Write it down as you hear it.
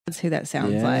That's who that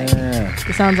sounds like.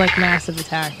 It sounds like Massive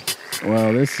Attack.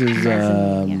 Well, this is...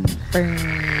 Ooh.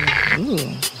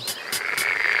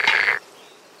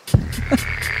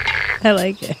 I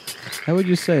like it. How would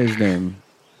you say his name?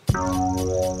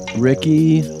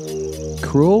 Ricky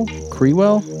Cruel?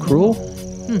 Crewell? Crewell?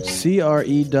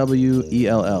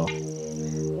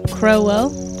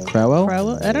 Crowell?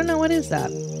 I don't know. What is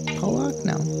that? Pollock?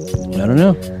 No. I don't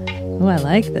know. Oh, I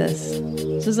like this.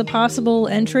 This is a possible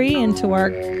entry into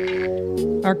our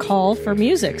call for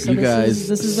music. So this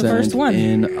is the first one.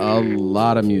 In a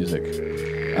lot of music.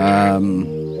 A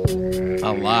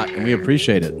lot. And we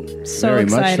appreciate it. So very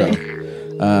excited.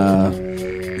 much so.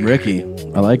 Ricky,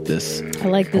 I like this. I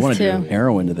like this I want too. to do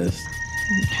heroin to this.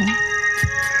 Okay.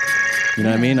 You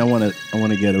know what I mean? I want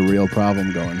to get a real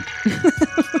problem going.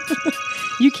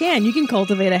 You can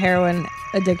cultivate a heroin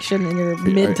addiction in your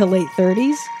mid to late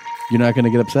 30s. You're not going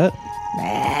to get upset?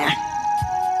 Nah.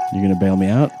 You're going to bail me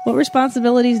out? What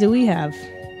responsibilities do we have?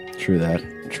 True that.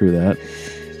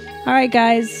 All right,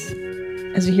 guys.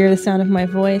 As you hear the sound of my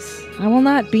voice, I will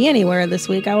not be anywhere this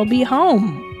week. I will be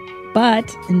home.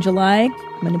 But in July,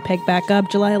 I'm going to pick back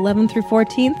up July 11th through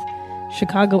 14th,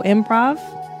 Chicago Improv.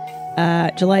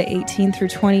 July 18th through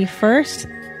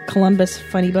 21st, Columbus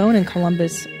Funny Bone in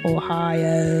Columbus,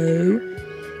 Ohio.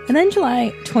 And then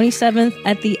July 27th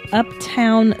at the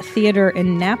Uptown Theater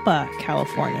in Napa,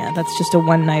 California. That's just a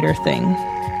one-nighter thing.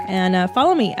 And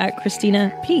follow me at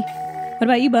Christina P. What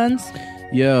about you, Buns?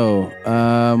 Yo,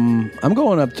 I'm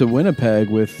going up to Winnipeg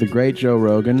with the great Joe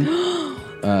Rogan.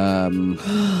 I'm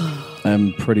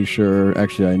pretty sure,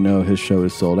 actually, I know his show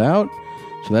is sold out.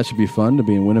 So that should be fun to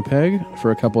be in Winnipeg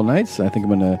for a couple nights. I think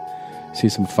I'm going to see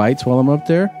some fights while I'm up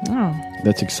there. Oh.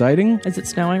 That's exciting. Is it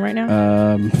snowing right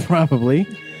now? Probably.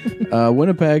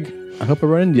 Winnipeg, I hope I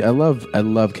run into you. I love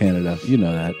Canada. You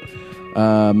know that.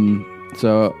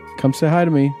 So come say hi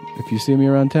to me. If you see me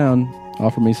around town,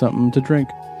 offer me something to drink.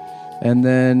 And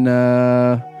then,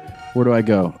 where do I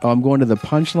go? Oh, I'm going to the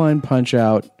Punchline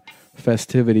Punch-Out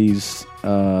festivities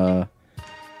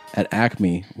at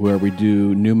Acme, where we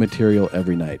do new material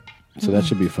every night. So that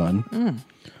should be fun.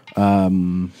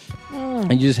 And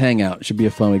you just hang out. It should be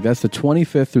a fun week. That's the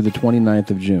 25th through the 29th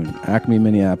of June. Acme,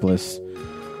 Minneapolis.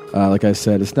 Like I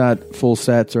said, it's not full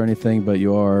sets or anything, but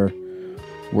you are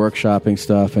workshopping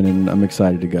stuff, and I'm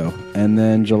excited to go. And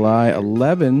then July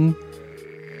 11,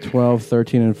 12,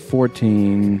 13, and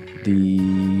 14,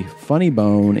 the Funny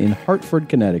Bone in Hartford,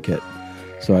 Connecticut.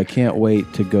 So I can't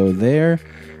wait to go there.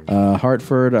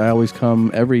 Hartford, I always come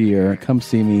every year. Come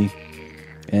see me.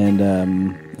 And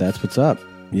that's what's up.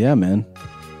 Yeah, man.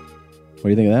 What do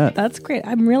you think of that? That's great.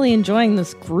 I'm really enjoying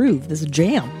this groove, this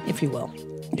jam, if you will.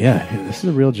 Yeah, this is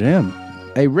a real jam.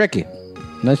 Hey, Ricky,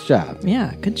 nice job.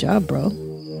 Yeah, good job, bro. I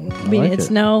mean, it's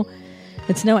no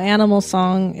Animal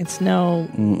song. It's no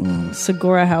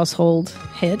Segura household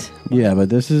hit. Yeah, but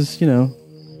this is,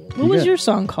 What was your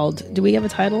song called? Do we have a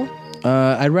title?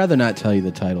 I'd rather not tell you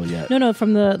the title yet. No,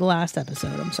 from the last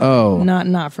episode. I'm sorry. Oh.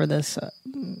 Not for this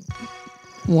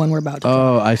one we're about to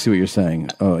Oh, I see what you're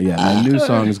saying. Oh, yeah. My new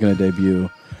song is going to debut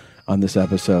on this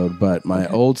episode, but my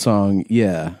old song,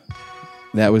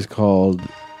 that was called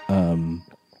The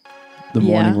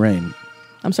Morning Rain.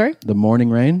 I'm sorry? The Morning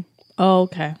Rain. Oh,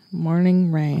 okay.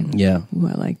 Morning Rain. Yeah. Ooh,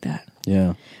 I like that.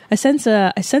 Yeah. I sense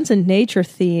a nature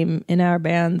theme in our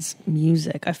band's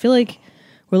music. I feel like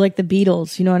we're like the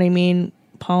Beatles, you know what I mean?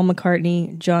 Paul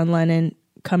McCartney, John Lennon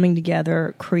coming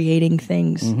together, creating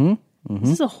things. This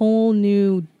is a whole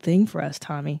new thing for us,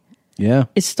 Tommy. Yeah.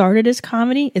 It started as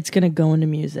comedy. It's going to go into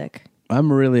music.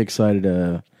 I'm really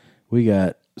excited. We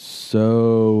got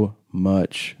so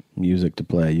much music to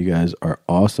play. You guys are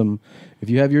awesome. If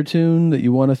you have your tune that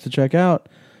you want us to check out,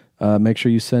 make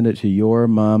sure you send it to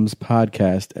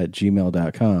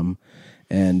yourmomspodcast@gmail.com.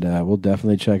 And we'll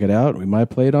definitely check it out. We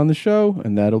might play it on the show,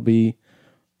 and that'll be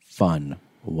fun,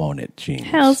 won't it, Gene?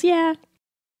 Hells yeah.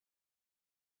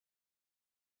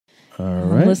 All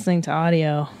right. I'm listening to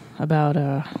audio about,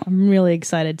 I'm really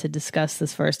excited to discuss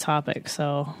this first topic.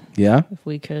 So yeah, if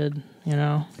we could,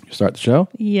 start the show?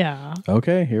 Yeah.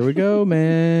 Okay, here we go,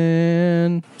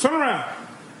 man. Turn around.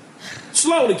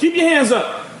 Slowly, keep your hands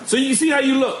up so you can see how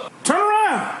you look. Turn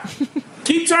around.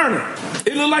 Keep turning.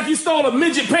 It look like you stole a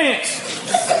midget pants.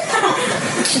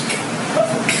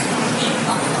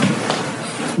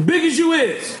 Big as you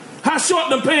is. How short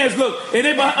them pants look. And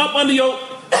they up under your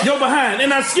behind.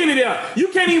 And how skinny they are. You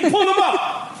can't even pull them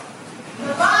up.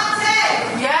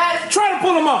 Yes. Try to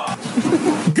pull them up.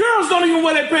 Girls don't even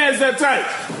wear their pants that tight.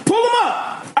 Pull them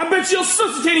up. I bet your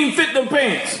sister can't even fit them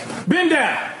pants. Bend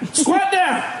down. Squat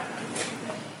down.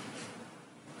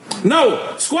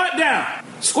 No. Squat down.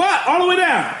 Squat all the way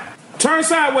down. Turn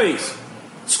sideways.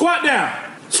 Squat down.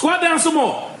 Squat down some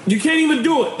more. You can't even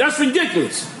do it. That's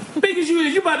ridiculous. Big as you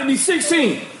is, you about to be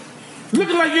 16.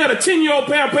 Looking like you had a 10-year-old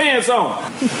pair of pants on.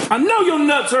 I know your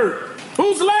nuts hurt.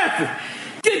 Who's laughing?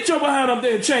 Get your behind up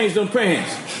there and change them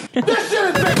pants. This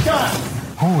shit is big time.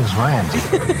 Who is Randy?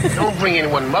 Don't bring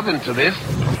anyone mother into this.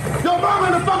 Your mom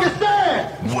in the fucking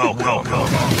stand.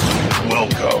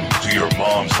 Welcome to your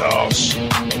mom's house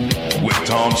with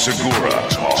Tom Segura,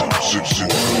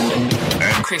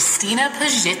 and Christina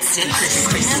Pazsitzky.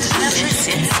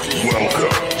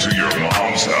 welcome to your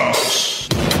mom's house.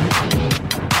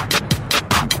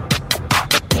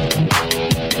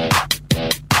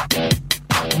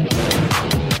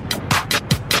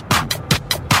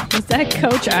 Was that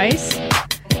Coach Ice?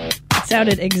 It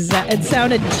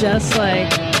sounded just like,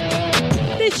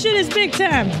 this shit is big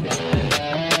time.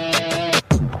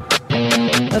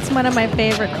 That's one of my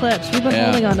favorite clips. We've been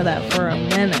holding on to that for a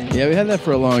minute. Yeah, we had that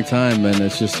for a long time, and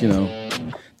it's just,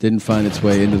 didn't find its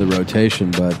way into the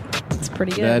rotation, but It's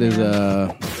pretty good. that is,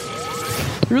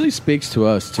 it really speaks to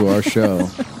us, to our show.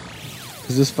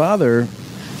 Because his father,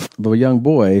 of a young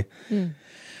boy,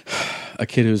 a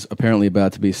kid who's apparently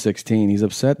about to be 16, he's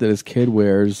upset that his kid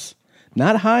wears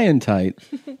not high and tight,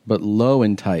 but low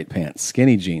and tight pants,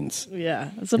 skinny jeans. Yeah,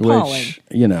 it's appalling.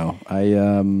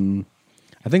 Which,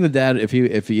 I think the dad, if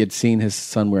he had seen his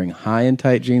son wearing high and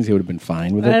tight jeans, he would have been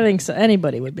fine with it. I think so.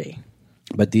 Anybody would be.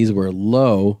 But these were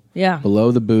low,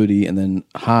 below the booty, and then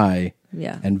high,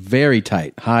 and very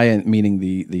tight. High, meaning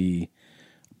the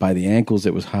by the ankles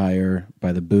it was higher,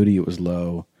 by the booty it was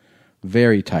low.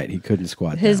 Very tight. He couldn't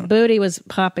squat His down. booty was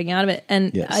popping out of it.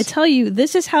 And Yes. I tell you,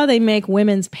 this is how they make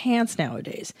women's pants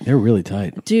nowadays. They're really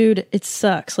tight. Dude, it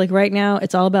sucks. Like right now,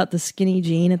 it's all about the skinny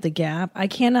jean at the Gap. I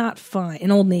cannot find,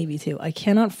 in Old Navy too, I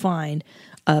cannot find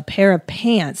a pair of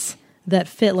pants that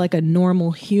fit like a normal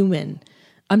human.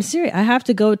 I'm serious. I have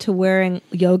to go to wearing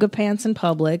yoga pants in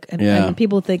public. And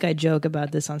people think I joke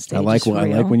about this on stage. I like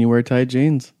when you wear tight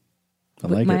jeans. I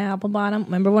like my it. apple bottom.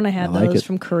 Remember when I had those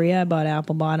from Korea? I bought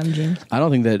apple bottom jeans. I don't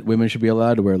think that women should be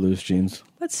allowed to wear loose jeans.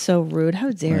 That's so rude.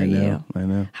 How dare you? I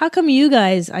know. How come you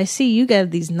guys, I see you get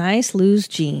these nice loose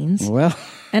jeans. Well,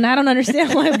 and I don't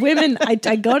understand why women, I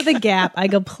go to the Gap, I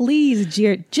go, please,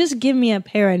 just give me a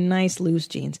pair of nice loose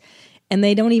jeans. And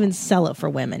they don't even sell it for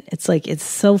women. It's like, it's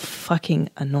so fucking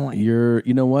annoying. you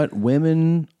know what?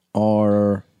 Women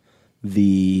are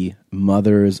the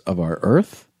mothers of our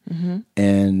earth.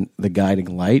 And the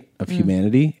guiding light of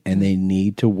humanity, and they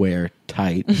need to wear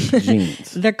tight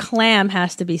jeans. Their clam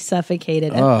has to be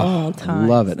suffocated at all times. I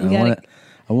love it.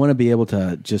 I want to be able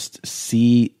to just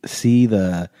see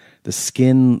the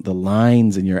skin, the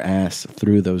lines in your ass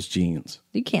through those jeans.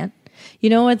 You can't. You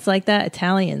know what's like that?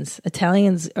 Italians,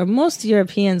 or most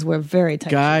Europeans wear very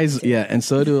tight guys, jeans. yeah, and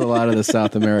so do a lot of the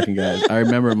South American guys. I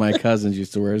remember my cousins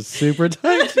used to wear super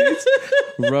tight jeans.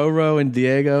 Roro and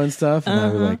Diego and stuff, and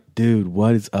I was like, dude,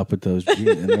 what is up with those jeans?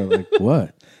 And they're like,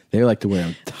 what? They like to wear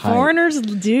them tight. Foreigners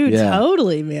do,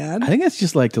 totally, man. I think it's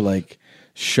just like to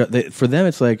for them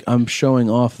it's like I'm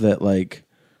showing off that like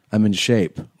I'm in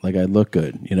shape, like I look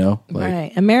good,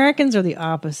 Right. Americans are the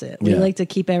opposite. We Yeah. like to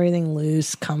keep everything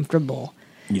loose, comfortable.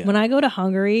 Yeah. When I go to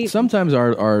Hungary, Sometimes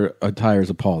our attire is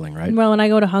appalling, right? well, when I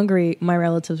go to Hungary, my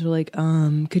relatives were like,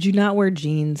 could you not wear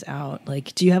jeans out?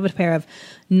 Like, do you have a pair of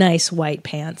nice white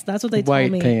pants? That's what they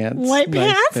told me. White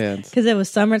Nice pants? pants. Because it was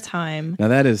summertime. Now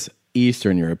that is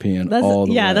Eastern European all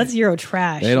the way. That's Euro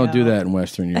trash. They don't yo. do that in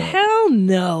Western Europe. Hell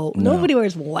no. Nobody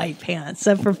wears white pants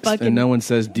except for fucking And no one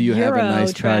says, do you have a Euro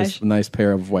nice trash. nice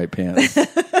pair of white pants?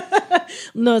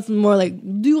 No, it's more like,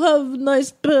 do you have a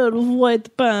nice pair of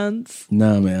white pants?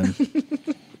 No, man.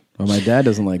 Well, my dad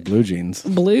doesn't like blue jeans.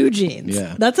 Blue jeans.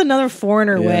 Yeah. That's another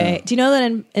foreigner Yeah. way. Do you know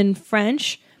that in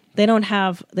French, they don't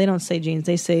say jeans,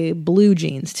 they say blue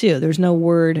jeans too. There's no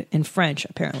word in French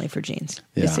apparently for jeans.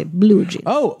 They Yeah. say blue jeans.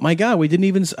 Oh my God, we didn't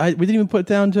even put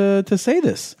down to say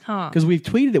this because we've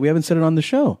tweeted it. We haven't said it on the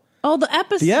show. Oh, the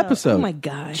episode. The episode. Oh my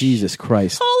gosh. Jesus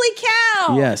Christ. Holy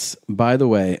cow. Yes. By the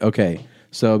way, okay.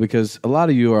 So because a lot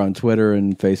of you are on Twitter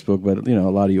and Facebook, but a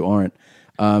lot of you aren't,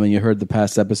 and you heard the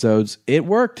past episodes, it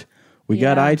worked. We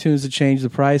got iTunes to change the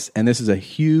price, and this is a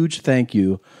huge thank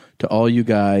you to all you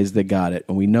guys that got it.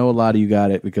 And we know a lot of you got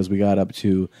it because we got up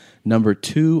to number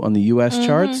 2 on the U.S.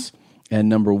 charts and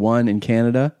number 1 in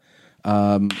Canada.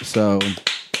 So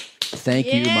thank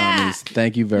you, mommies.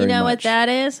 Thank you very much. You know what that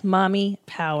is? Mommy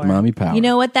power. Mommy power. You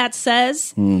know what that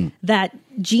says? That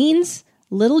jeans,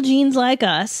 little jeans like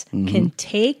us, can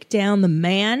take down the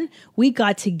man. We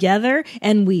got together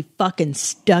and we fucking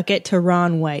stuck it to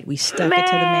Ron White. We stuck it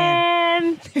to the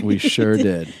man. We sure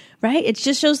did. Right? It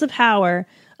just shows the power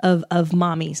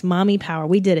mommies, mommy power.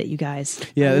 We did it, you guys.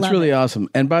 Yeah, I that's love really it. awesome.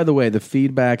 And by the way, the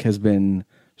feedback has been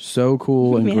so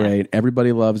cool and Yeah. great.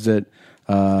 Everybody loves it.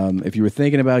 If you were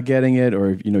thinking about getting it,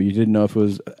 or if, you didn't know if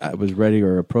it was ready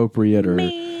or appropriate, or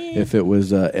if it was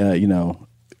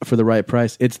for the right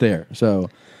price, it's there. So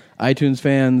iTunes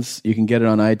fans, you can get it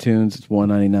on iTunes. It's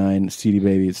 $1.99. CD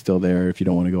Baby, it's still there if you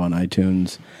don't want to go on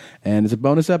iTunes. And it's a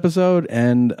bonus episode.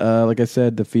 And like I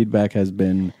said, the feedback has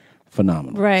been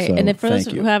phenomenal. Right. So, and if for those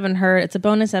thank who you. haven't heard, it's a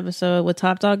bonus episode with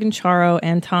Top Dog and Charo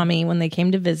and Tommy when they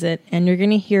came to visit. And you're going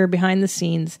to hear behind the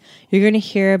scenes, you're going to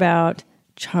hear about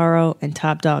Charo and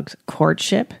Top Dog's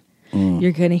courtship.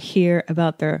 You're going to hear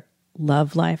about their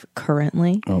love life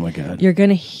currently. Oh my God. You're going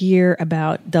to hear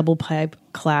about double pipe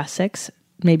classics,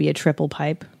 maybe a triple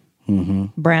pipe.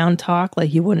 Brown talk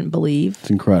like you wouldn't believe. It's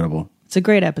incredible. It's a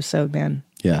great episode, man.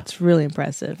 Yeah. It's really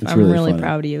impressive. It's I'm really really funny.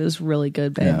 proud of you. It was really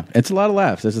good, babe. Yeah, it's a lot of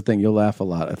laughs. That's the thing. You'll laugh a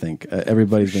lot, I think.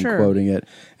 Everybody's been Sure. quoting it.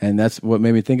 And that's what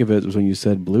made me think of it was when you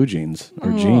said blue jeans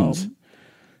or jeans.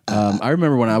 I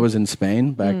remember when I was in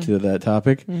Spain, back to that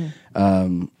topic,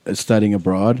 studying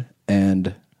abroad.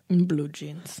 And Blue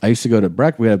jeans. I used to go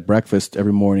to we had breakfast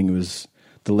every morning. It was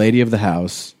the lady of the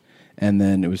house. And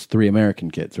then it was 3 American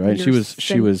kids, right? She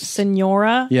was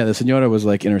Senora. Yeah, the senora was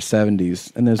like in her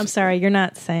 70s. And there's I'm sorry, you're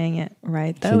not saying it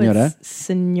right though. Senora? It's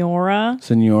Senora.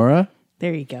 senora.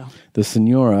 There you go. The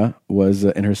senora was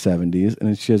in her 70s, and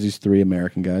then she has these 3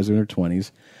 American guys in their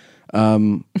 20s.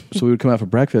 So we would come out for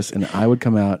breakfast, and I would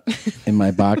come out in my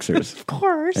boxers. Of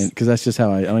course. Because that's just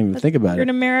how I don't even think about You're it. an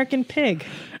American pig.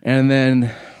 And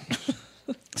then,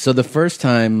 so the first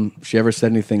time she ever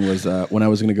said anything was when I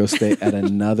was going to go stay at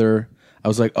another. I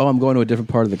was like, oh, I'm going to a different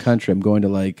part of the country. I'm going to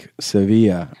like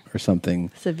Sevilla or something.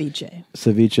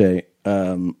 Ceviche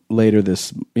later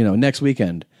this, next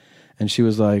weekend. And she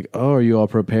was like, oh, are you all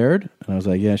prepared? And I was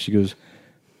like, yeah. She goes,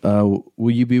 will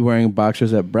you be wearing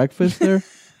boxers at breakfast there?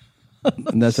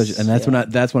 And that's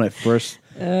when I first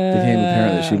became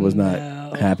apparent that she was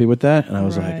not happy with that. And I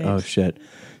was like, oh shit.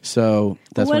 So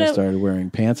that's when I started wearing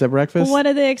pants at breakfast. What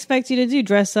do they expect you to do?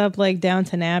 Dress up like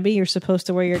Downton Abbey? You're supposed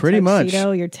to wear your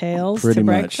tuxedo, your tails to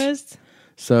breakfast?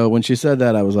 So when she said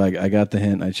that, I was like, I got the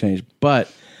hint. I changed.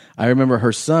 But I remember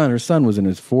her son was in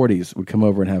his 40s, would come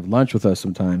over and have lunch with us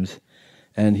sometimes.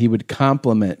 And he would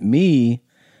compliment me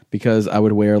because I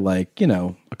would wear like,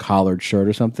 a collared shirt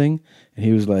or something. And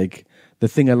he was like, the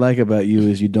thing I like about you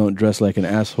is you don't dress like an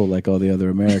asshole like all the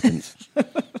other Americans.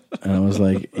 And I was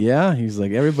like, yeah. He's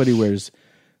like, everybody wears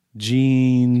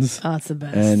jeans that's the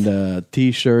best. and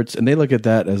T-shirts. And they look at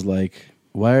that as like,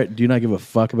 why do you not give a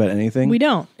fuck about anything? We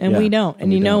don't. And we don't.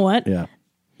 And you know what? Yeah.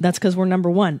 That's because we're number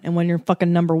one. And when you're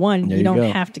fucking number one, There you you don't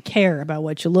go. have to care about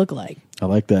what you look like. I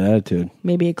like that attitude.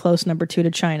 Maybe a close number 2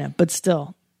 to China. But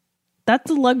still, that's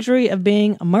the luxury of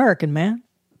being American, man.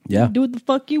 Yeah. Do what the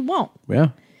fuck you want. Yeah.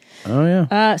 Oh,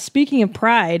 yeah. Speaking of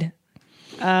pride,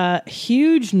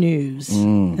 huge news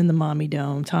in the Mommy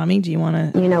Dome. Tommy, do you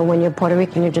want to? When you're Puerto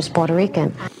Rican, you're just Puerto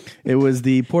Rican. It was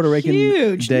the Puerto Rican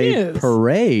Huge Day news.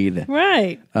 Parade.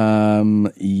 Right.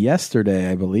 Yesterday,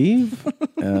 I believe,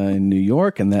 in New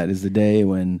York. And that is the day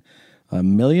when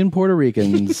 1 million Puerto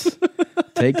Ricans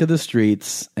take to the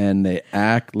streets and they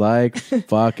act like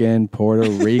fucking Puerto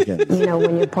Ricans.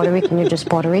 When you're Puerto Rican, you're just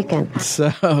Puerto Rican.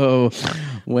 So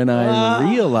when I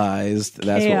realized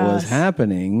that's what was Chaos.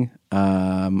 happening,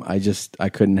 I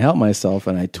couldn't help myself,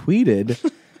 and I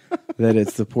tweeted that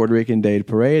it's the Puerto Rican Day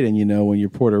Parade, and when you're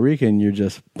Puerto Rican, you're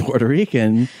just Puerto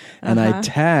Rican, and I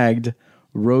tagged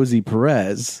Rosie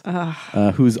Perez,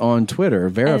 who's on Twitter,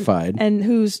 verified, And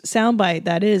whose soundbite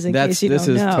that is, in case you don't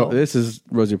know. This is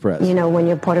Rosie Perez. When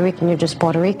you're Puerto Rican, you're just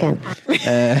Puerto Rican.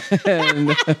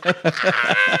 And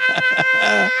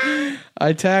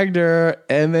I tagged her,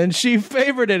 and then she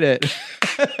favorited it.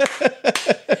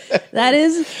 That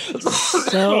is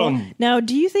so. Now,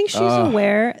 do you think she's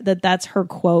aware that that's her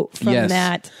quote from Yes.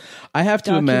 that? I have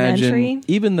to documentary? imagine,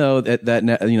 even though that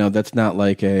that's not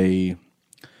like an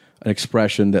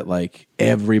expression that like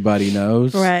everybody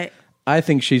knows, Right. I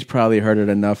think she's probably heard it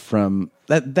enough from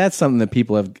that. That's something that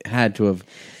people have had to have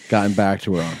gotten back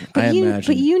to her on. I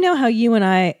imagine. But you know how you and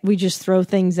I, we just throw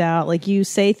things out. Like you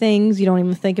say things, you don't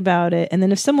even think about it. And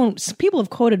then if people have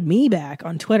quoted me back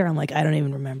on Twitter, I'm like, I don't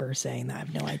even remember saying that. I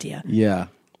have no idea. Yeah.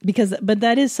 But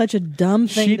that is such a dumb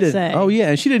thing to say. Oh yeah,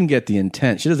 and she didn't get the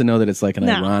intent. She doesn't know that it's like an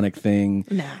No. ironic thing.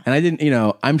 No. And I didn't.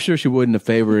 I'm sure she wouldn't have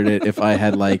favored it if I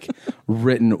had like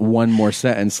written one more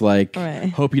sentence like, Right.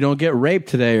 "Hope you don't get raped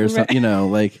today" or something.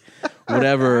 Like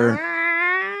whatever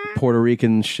Puerto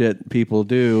Rican shit people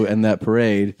do in that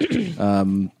parade.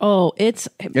 It's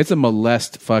It's a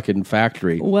molest fucking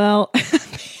factory. well.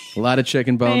 A lot of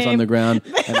chicken bones on the ground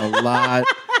and a lot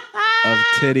of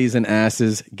titties and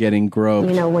asses getting groped.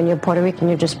 You know, when you're Puerto Rican,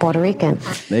 you're just Puerto Rican.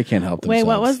 They can't help themselves. Wait,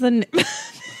 what was the...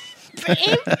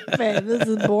 Babe, this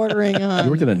is bordering on...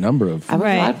 You worked at a number of... I worked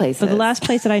a lot of places. But the last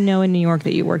place that I know in New York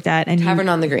that you worked at... and Tavern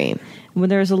on the Green. When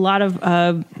there was a lot of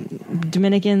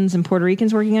Dominicans and Puerto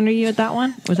Ricans working under you at that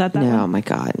one? Was that one? No, my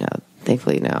God, no.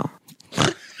 Thankfully, no.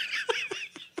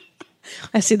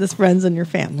 I see this friends in your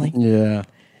family. Yeah.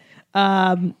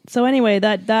 So anyway,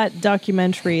 that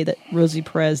documentary that Rosie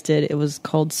Perez did, it was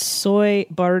called Soy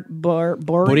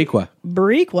Boricua.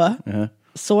 Boricua.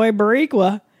 Soy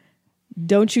Boricua.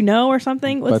 Don't you know or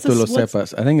something? Pa tu lo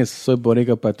sepas. I think it's Soy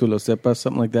Boricua pa tu lo sepas,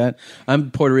 something like that.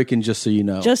 I'm Puerto Rican, just so you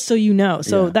know. Just so you know.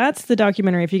 So Yeah. that's the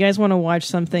documentary. If you guys want to watch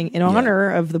something in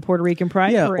honor of the Puerto Rican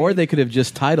Pride Parade. Or they could have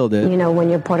just titled it. You know, when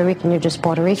you're Puerto Rican, you're just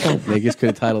Puerto Rican. They just could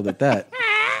have titled it that.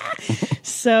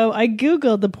 So I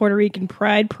Googled the Puerto Rican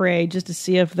Pride Parade just to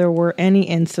see if there were any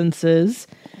instances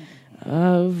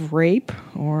of rape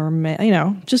or,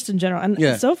 just in general.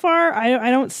 And so far,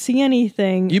 I don't see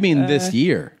anything. You mean this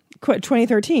year?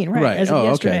 2013, right? As of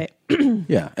yesterday. Okay.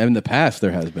 Yeah, and in the past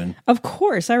there has been. Of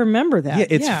course, I remember that. Yeah,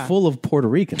 it's full of Puerto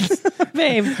Ricans.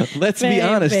 Babe, Let's be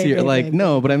honest here.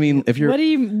 No, but I mean, if you're...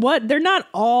 They're not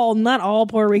all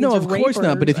Puerto Ricans. No, of course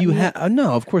not. But if you have...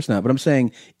 no, of course not. But I'm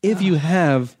saying, if you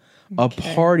have a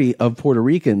party of Puerto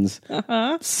Ricans,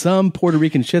 some Puerto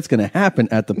Rican shit's going to happen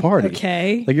at the party.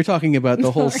 Okay. Like you're talking about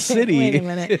the whole city. Wait a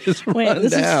minute. Is wait, run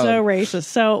this down. is so racist.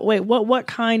 So wait,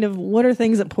 what are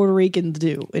things that Puerto Ricans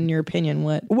do, in your opinion?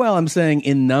 What? Well, I'm saying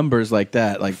in numbers like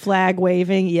that, like Flag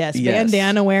waving, yes.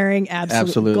 Bandana wearing,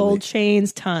 absolutely. Gold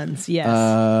chains, tons, yes.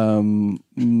 Dale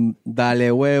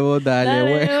huevo, dale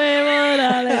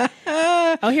huevo.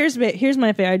 Oh, here's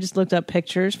my favorite. I just looked up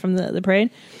pictures from the parade.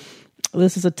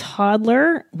 This is a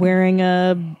toddler wearing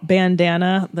a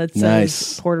bandana that says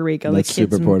Nice. Puerto Rico. That's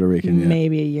super Puerto Rican, yeah.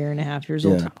 Maybe a year and a half years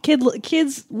old. Yeah.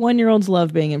 Kids 1-year-olds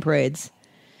love being in parades.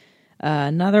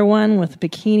 Another one with a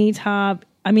bikini top.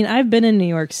 I mean, I've been in New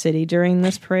York City during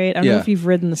this parade. I don't know if you've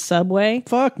ridden the subway.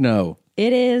 Fuck no.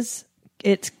 It's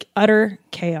utter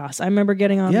chaos. I remember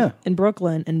getting on in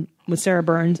Brooklyn and with Sarah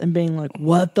Burns and being like,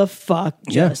 what the fuck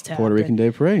just happened? Puerto Rican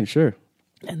Day Parade, sure.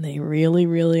 And they really,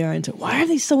 really are into. Why are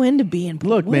they so into being?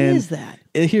 Look, what man. What is that?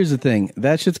 Here's the thing.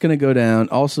 That shit's gonna go down.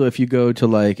 Also, if you go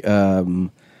to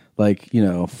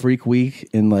Freak Week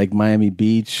in like Miami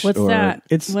Beach, What's that?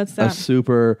 What's that? A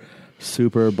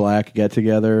super black get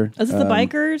together. Is it the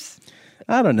bikers?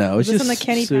 I don't know. It's Is this just on the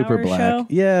Kenny super Powers black. show?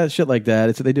 Yeah, shit like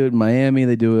that. They do it in Miami.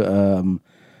 They do it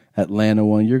Atlanta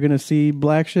one. You're gonna see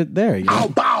black shit there. You know?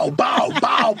 Bow, bow,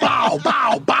 bow, bow,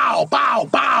 bow, bow, bow,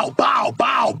 bow, bow,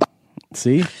 bow.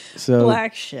 See? So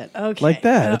Black shit. Okay. Like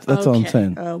that. That's all I'm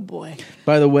saying. Oh boy.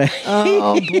 By the way,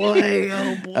 Oh boy.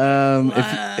 Oh boy.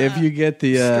 if you get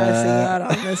the Stressing out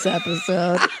on this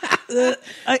episode.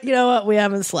 You know what? We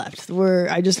haven't slept.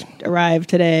 I just arrived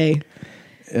today.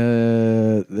 that's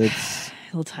A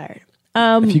little tired.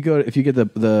 if you get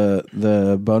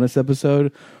the bonus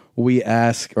episode, I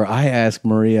ask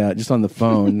Maria just on the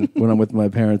phone when I'm with my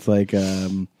parents, like,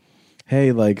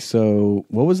 hey, like, so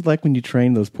what was it like when you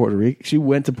trained those Puerto Rico? She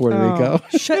went to Puerto Rico.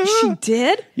 She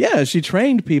did? Yeah, she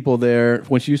trained people there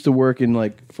when she used to work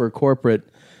in for a corporate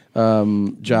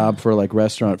job for like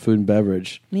restaurant food and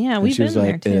beverage. Yeah, and we've she was been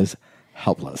there, like, too. It is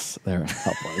helpless. They're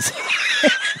helpless.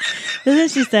 Doesn't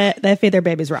she say they feed their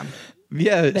babies wrong?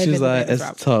 Yeah, They she's feed their like, babies it's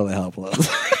wrong. totally helpless.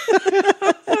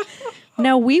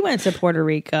 No, we went to Puerto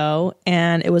Rico,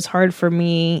 and it was hard for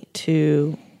me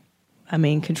to,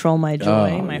 control my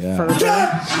joy, Oh, my yeah. fervor.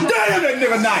 Damn, that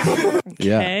nigga nice.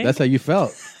 Yeah, that's how you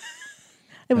felt.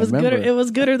 It was remember. gooder. It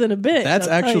was gooder than a bitch. That's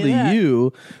I'll tell actually that.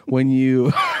 you when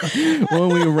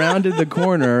we rounded the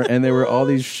corner and there were all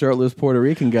these shirtless Puerto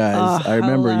Rican guys. I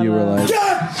remember you were like, Damn,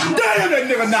 that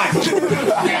nigga nice.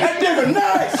 That nigga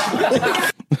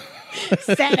nice.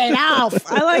 Set it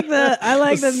off. I like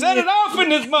the set it off in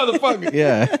this motherfucker.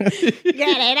 Yeah. Get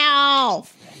it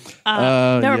off.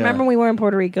 Remember when we were in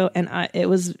Puerto Rico, and it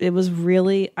was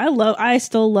really I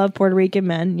still love Puerto Rican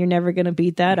men. You're never gonna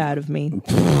beat that out of me.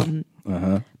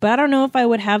 But I don't know if I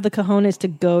would have the cojones to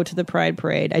go to the Pride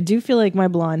Parade. I do feel like my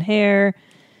blonde hair.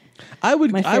 I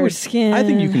would skin. I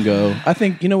think you can go. I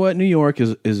think, you know what, New York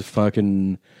is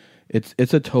fucking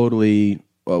it's a totally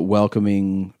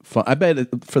welcoming fun. I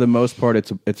bet for the most part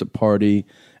it's a party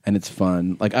and it's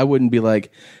fun. Like I wouldn't be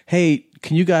like, "Hey,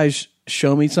 can you guys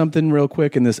show me something real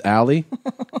quick in this alley?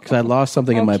 Because I lost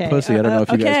something in my pussy. I don't know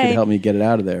if you guys could help me get it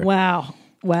out of there." Wow.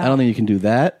 I don't think you can do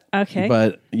that. Okay.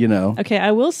 But, Okay,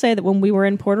 I will say that when we were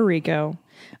in Puerto Rico,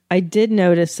 I did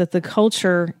notice that the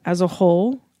culture as a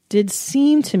whole did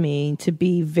seem to me to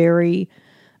be very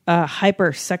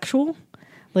hypersexual.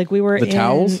 Like we were The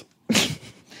towels?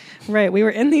 Right, we were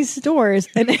in these stores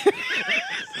and every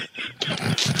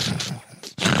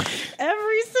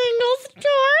single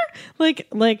store, like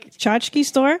tchotchke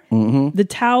store, the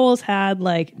towels had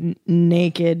like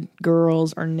naked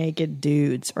girls or naked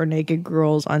dudes or naked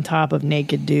girls on top of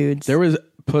naked dudes. There was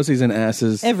pussies and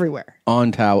asses everywhere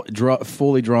on towel,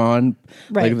 fully drawn,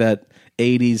 Right. like that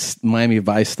 80s Miami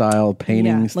Vice style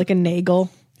paintings. Yeah, like a nagel.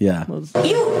 Yeah.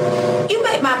 You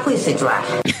make my pussy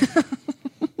dry.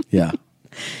 Yeah.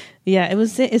 Yeah,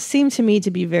 it seemed to me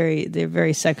to be they're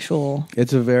very sexual.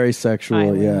 It's a very sexual,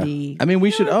 Islandy. yeah. I mean,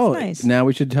 we should, nice. now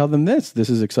we should tell them this.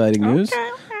 This is exciting news.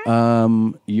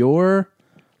 Okay. Your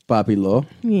papilo,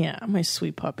 Yeah, my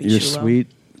sweet puppy your chulo.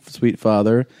 sweet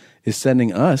father, is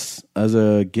sending us as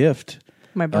a gift.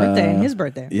 My birthday and his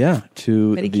birthday. Yeah,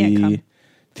 to But he can't come.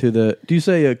 do you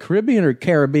say Caribbean or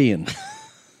Caribbean?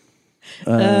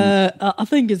 I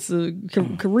think it's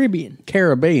Caribbean.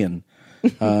 Caribbean.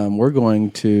 We're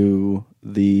going to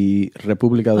the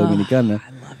República Dominicana. I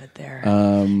love it there.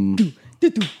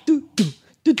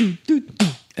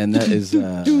 And that is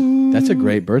that's a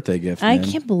great birthday gift. I Man.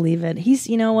 can't believe it.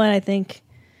 You know what? I think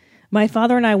my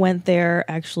father and I went there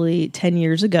actually 10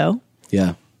 years ago.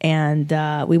 Yeah. And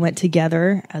we went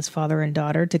together as father and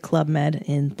daughter to Club Med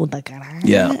in Punta Cana.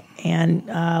 Yeah. And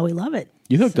we love it.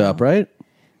 You hooked up, right?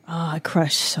 Oh, I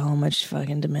crushed so much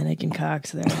fucking Dominican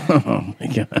cocks there. Oh my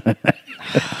god!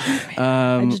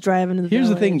 I just drive into the Here's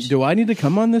the thing: village. do I need to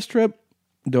come on this trip?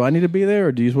 Do I need to be there,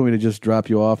 or do you just want me to just drop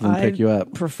you off and pick you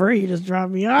up? Prefer you just drop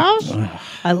me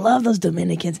off. I love those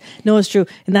Dominicans. No, it's true.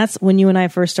 And that's when you and I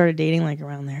first started dating, like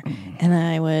around there.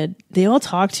 And they all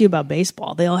talk to you about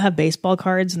baseball. They all have baseball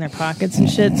cards in their pockets and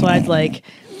shit. So I'd like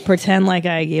pretend like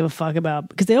I gave a fuck about,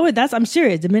 because I'm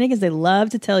serious. Dominicans, they love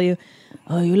to tell you,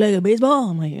 oh, you like a baseball?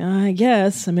 I'm like, I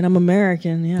guess. I mean, I'm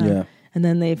American. Yeah. And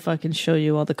then they fucking show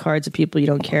you all the cards of people you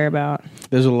don't care about.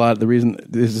 There's a lot. The reason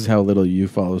this is how little you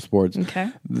follow sports. Okay.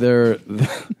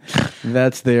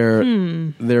 That's their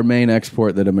main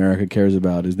export that America cares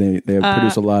about is they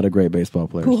produce a lot of great baseball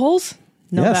players. Pujols?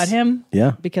 Know Yes. about him?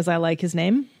 Yeah. Because I like his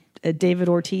name. David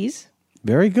Ortiz,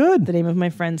 Very good. the name of my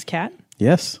friend's cat.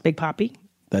 Yes, Big Poppy.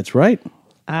 that's right.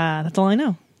 That's all I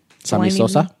know. That's all I Sammy need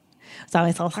to Sosa. know.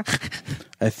 Sammy Sosa.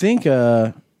 I think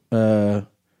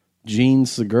Gene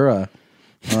Segura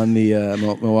on the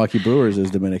Milwaukee Brewers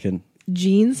is Dominican.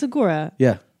 Gene Segura.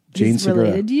 Yeah, Gene He's Segura.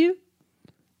 related to you?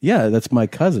 Yeah, that's my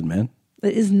cousin, man.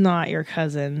 That is not your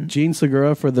cousin. Gene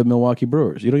Segura for the Milwaukee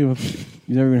Brewers. You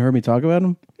never even heard me talk about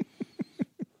him?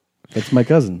 That's my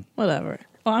cousin. Whatever.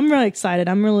 Well, I'm really excited.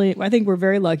 I think we're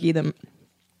very lucky that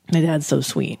my dad's so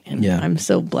sweet. And Yeah. I'm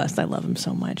so blessed. I love him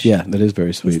so much. Yeah, that is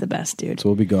very sweet. He's the best, dude. So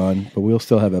we'll be gone, but we'll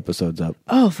still have episodes up.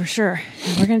 Oh, for sure.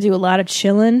 We're going to do a lot of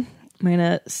chilling. We're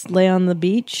going to lay on the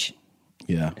beach,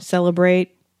 Yeah,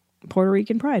 celebrate Puerto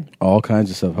Rican pride. all kinds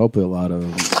of stuff. Hopefully a lot of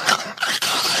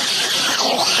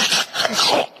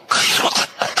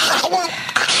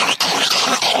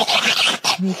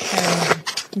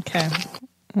Okay.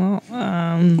 Well,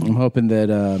 I'm hoping that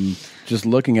just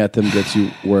looking at them gets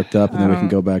you worked up, and then we can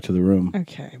go back to the room.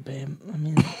 okay, babe. I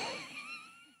mean,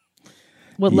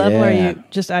 what level are Yeah. you?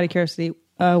 Just out of curiosity,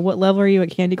 what level are you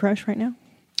at Candy Crush right now?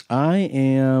 I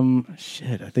am I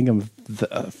think I'm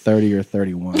 30 or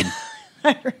 31.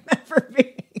 I remember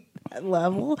being that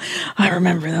level. I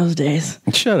remember those days.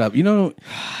 Shut up. You know,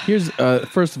 here's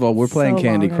first of all, we're playing So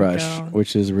Candy long Crush, ago.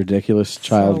 which is a ridiculous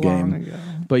child So long game. ago.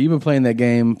 But you've been playing that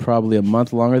game probably a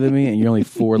month longer than me, and you're only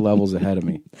 4 levels ahead of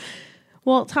me.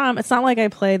 Well, Tom, it's not like I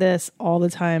play this all the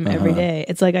time every day.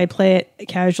 It's like I play it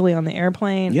casually on the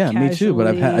airplane. Yeah, me too. But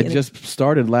I casually just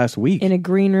started last week. in a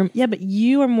green room. Yeah, but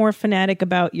you are more fanatic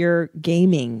about your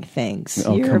gaming things.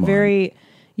 Oh, come on.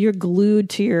 You're glued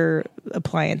to your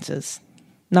appliances.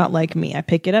 Not like me. I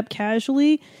pick it up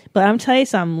casually, but I'm telling you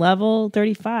something, level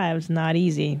 35 is not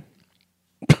easy.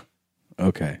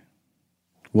 Okay,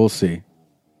 we'll see.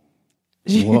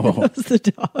 Whoa, That's the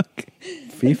dog.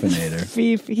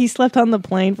 FIFA-nator. He slept on the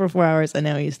plane for 4 hours. I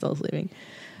know he's still sleeping.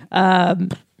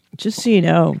 Just so you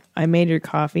know, I made your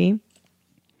coffee.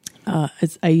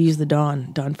 I use the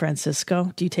Don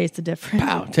Francisco. Do you taste the difference?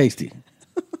 Wow, tasty.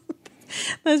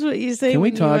 That's what you say. Can we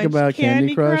when you talk watch about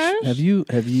Candy Crush? Have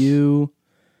you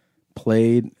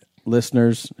played,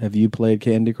 listeners? Have you played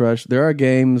Candy Crush? There are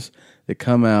games that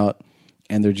come out,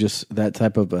 and they're just that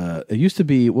type of. It used to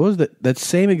be, what was that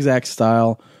same exact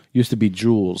style Used to be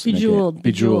Bejeweled.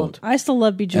 Bejeweled. I still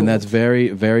love Bejeweled. And that's very,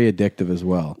 very addictive as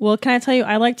well. Well, can I tell you,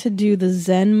 I like to do the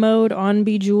Zen mode on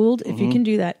Bejeweled, if you can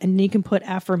do that. And you can put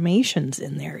affirmations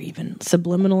in there, even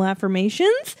subliminal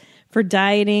affirmations for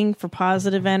dieting, for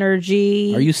positive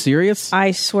energy. Are you serious?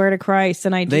 I swear to Christ,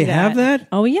 and I do that. They have that?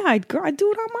 Oh, yeah. I do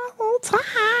it on my whole time.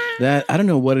 That I don't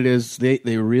know what it is. They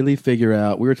really figure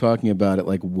out. We were talking about it.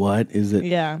 Like, what is it?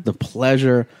 Yeah. The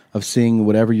pleasure of seeing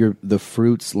whatever the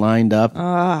fruits lined up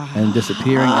and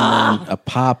disappearing, and then a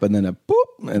pop, and then a boop,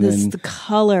 and then the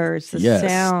colors, the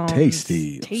sounds,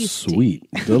 tasty, sweet,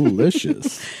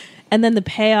 delicious. And then the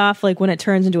payoff, like when it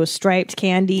turns into a striped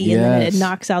candy, and then it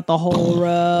knocks out the whole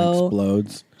row,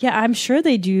 explodes. Yeah, I'm sure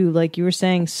they do, like you were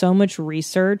saying, so much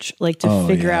research, like to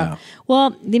figure out.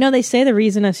 Well, you know, they say the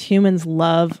reason us humans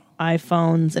love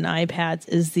iPhones and iPads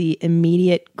is the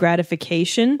immediate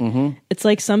gratification. It's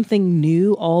like something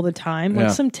new all the time.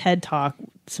 Like some TED Talk,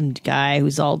 some guy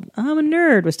who's all, I'm a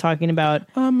nerd, was talking about.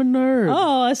 I'm a nerd.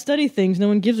 Oh, I study things no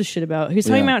one gives a shit about. He's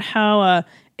talking about how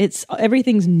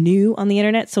everything's new on the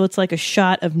internet, so it's like a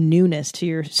shot of newness to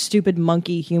your stupid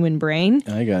monkey human brain.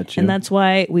 I got you. And that's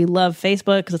why we love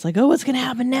Facebook, because it's like, oh, what's going to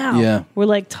happen now? Yeah. We're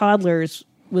like toddlers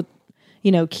with,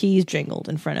 keys jingled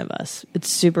in front of us. It's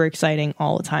super exciting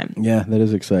all the time. Yeah, that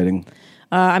is exciting.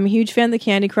 I'm a huge fan of the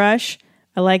Candy Crush.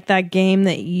 I like that game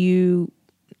that you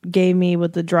gave me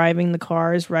with the driving the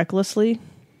cars recklessly.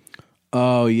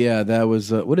 Oh, yeah, that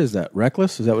was, what is that?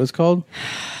 Reckless? Is that what it's called?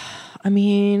 I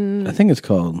mean, I think it's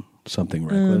called something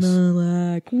reckless.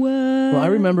 Like what? Well, I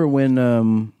remember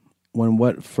when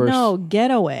what first? No,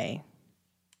 Getaway.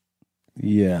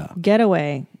 Yeah,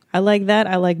 Getaway. I like that.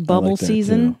 I like Bubble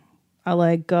Season. Too. I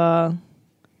like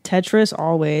Tetris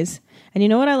always. And you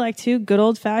know what I like too? Good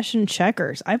old fashioned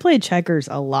checkers. I played checkers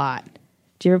a lot.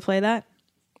 Do you ever play that?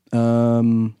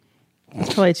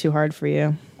 It's probably too hard for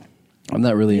you. I'm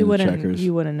not really into checkers.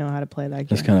 You wouldn't know how to play that game.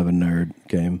 That's kind of a nerd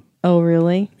game. Oh,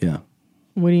 really? Yeah.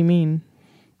 What do you mean?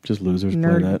 Just losers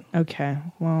play that. Okay,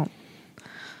 well.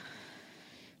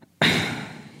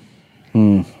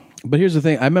 But here's the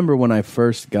thing. I remember when I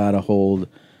first got a hold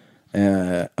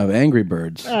of Angry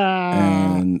Birds,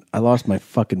 and I lost my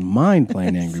fucking mind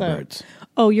playing Angry Birds.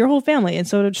 Oh, your whole family, and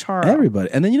so did Charles. Everybody.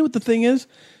 And then you know what the thing is?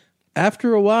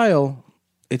 After a while,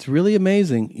 it's really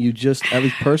amazing. You just, at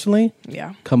least personally,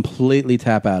 completely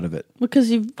tap out of it.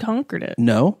 Because you've conquered it.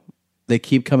 No. They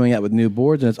keep coming out with new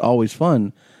boards, and it's always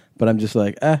fun. But I'm just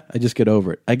like, I just get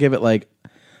over it. I give it like,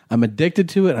 I'm addicted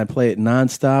to it, and I play it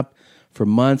nonstop for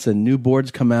months, and new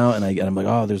boards come out, and I'm like,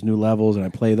 oh, there's new levels, and I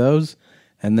play those.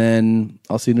 And then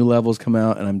I'll see new levels come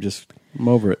out, and I'm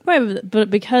over it. Right, but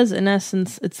because in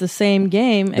essence, it's the same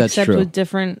game, except with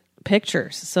different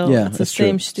pictures. So it's the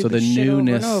same stupid shit over and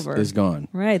over. So the newness is gone.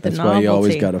 Right, that's why you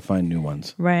always got to find new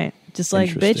ones. Right, just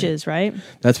like bitches, right?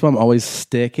 That's why I'm always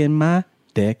sticking my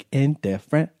dick in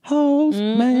different holes,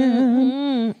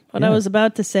 man. What I was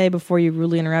about to say before you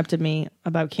rudely interrupted me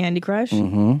about Candy Crush,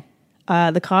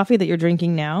 the coffee that you're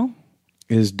drinking now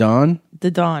is Dawn. The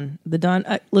Dawn.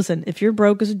 Listen, if you're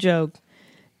broke as a joke,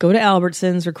 go to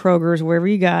Albertsons or Kroger's, wherever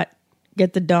you get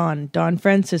the Dawn. Dawn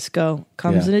Francisco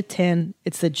comes in a tin.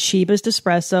 It's the cheapest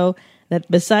espresso.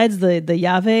 That besides the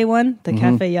Yave one, the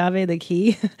Cafe Yave, the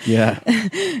key. Yeah.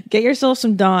 Get yourself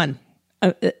some Dawn.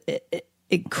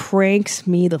 It cranks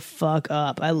me the fuck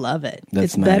up. I love it.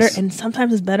 It's nice. Better, and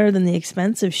sometimes it's better than the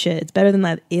expensive shit. It's better than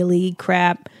that illy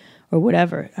crap or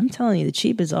whatever. I'm telling you, the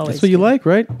cheap is always. That's what you like,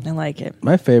 right? I like it.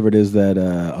 My favorite is that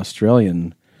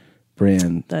Australian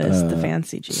brand. That is the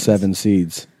fancy cheese. 7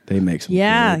 Seeds. They make some.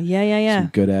 Some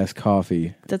good ass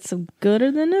coffee. That's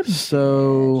gooder than it.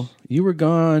 So you were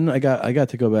gone. I got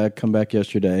to come back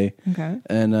yesterday. Okay.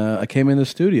 And I came in the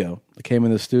studio. I came.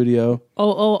 Me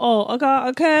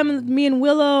and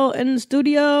Willow in the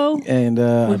studio. And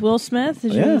with Will Smith.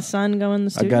 Did you and the son go in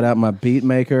the studio? I got out my beat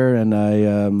maker, and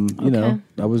I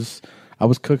was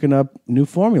cooking up new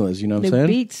formulas. You know what I'm saying?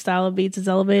 Beats, style of beats is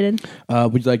elevated.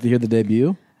 Would you like to hear the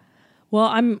debut? Well,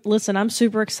 I'm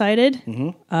super excited.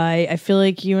 I feel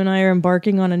like you and I are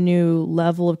embarking on a new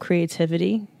level of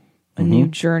creativity, a new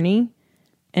journey.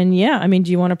 And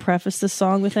do you want to preface this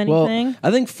song with anything? Well,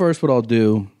 I think first what I'll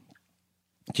do,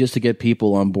 just to get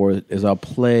people on board, is I'll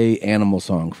play Animal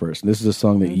Song first. This is a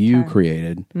song that you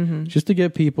created, just to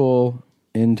get people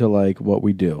into like what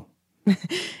we do.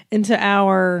 Into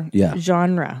our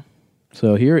genre.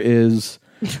 So here is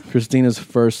Christina's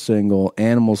first single,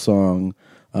 Animal Song.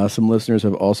 Some listeners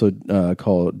have also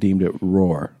deemed it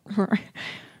Roar.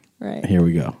 Right. Here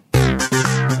we go.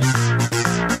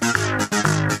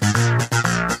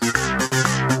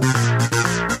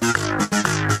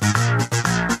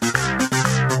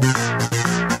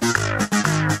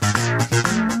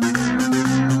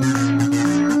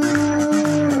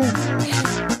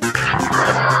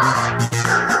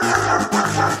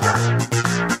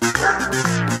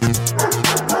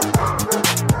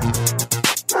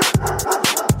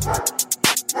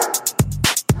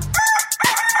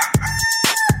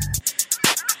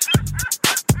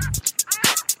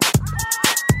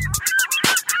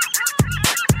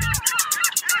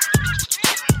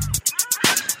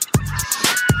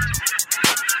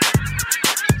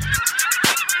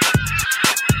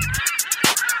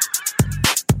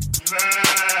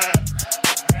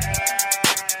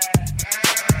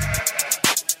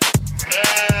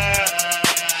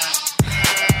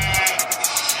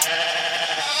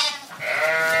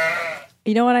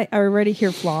 You know what? I already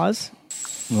hear flaws.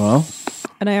 Well,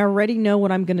 and I already know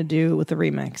what I'm going to do with the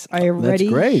remix. I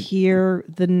already hear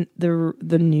the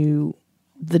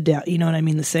you know what I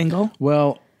mean? The single.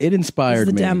 Well, it inspired me. This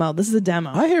is the demo. This is the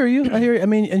demo. I hear you. I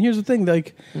mean, and here's the thing.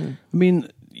 Like, I mean,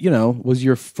 was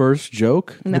your first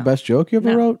joke the best joke you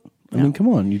ever wrote? I mean, come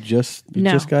on. You just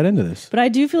got into this. But I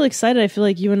do feel excited. I feel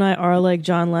like you and I are like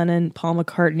John Lennon, Paul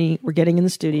McCartney. We're getting in the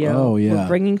studio. Oh, yeah. We're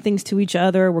bringing things to each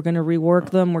other. We're going to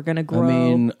rework them. We're going to grow. I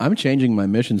mean, I'm changing my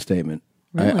mission statement.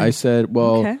 Really? I said,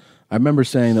 I remember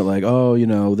saying that like,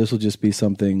 this will just be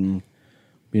something,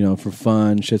 for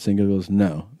fun, shits and giggles.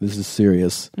 No, this is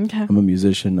serious. Okay. I'm a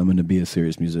musician. I'm going to be a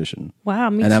serious musician. Wow,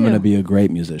 me and too. I'm going to be a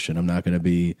great musician. I'm not going to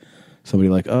be somebody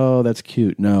like, oh, that's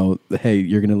cute. No, hey,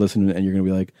 you're going to listen and you're going to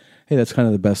be like, hey, that's kind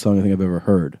of the best song I think I've ever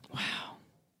heard. Wow.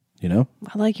 I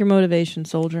like your motivation,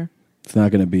 soldier. It's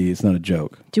not a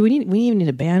joke. Do we even need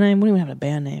a band name? We don't even have a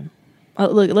band name.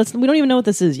 Look, we don't even know what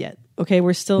this is yet. Okay,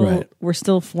 we're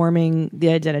still forming the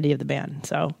identity of the band.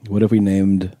 So what if we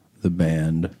named the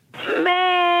band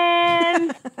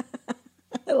Man?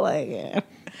 I like it.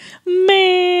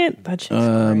 Man, that shit's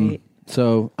great.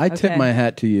 So I tip my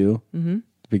hat to you at the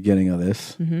beginning of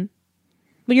this. Mm-hmm.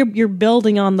 But you're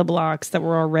building on the blocks that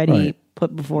were already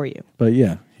put before you. But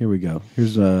yeah, here we go.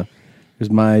 Here's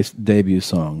my debut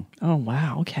song. Oh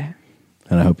wow, okay.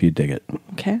 And I hope you dig it.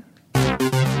 Okay.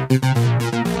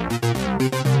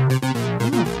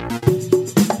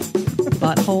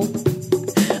 Butthole.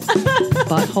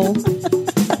 Butthole.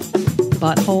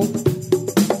 Butthole.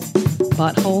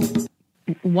 Butthole.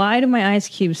 Why do my ice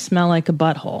cubes smell like a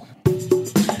butthole?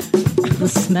 The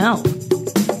smell.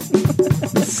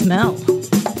 The smell.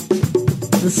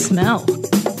 The smell.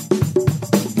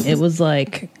 It was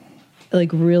like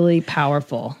really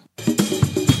powerful.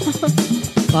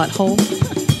 Butthole.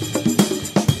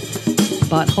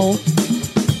 Butthole.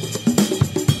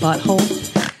 Butthole.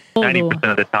 90%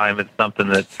 of the time, it's something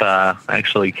that's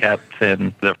actually kept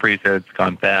in the freezer. It's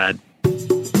gone bad.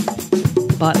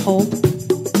 Butthole.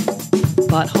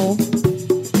 Butthole.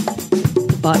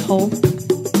 Butthole.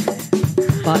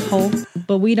 Butthole.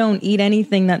 But we don't eat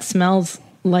anything that smells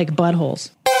like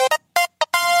buttholes.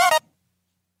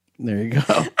 There you go.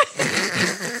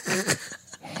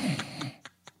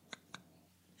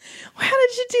 How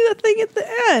did you do that thing at the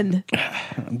end?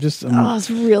 It's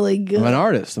really good. I'm an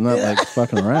artist. I'm not like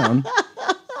fucking around.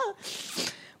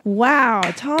 Wow,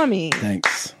 Tommy.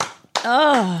 Thanks.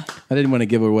 I didn't want to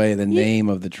give away the name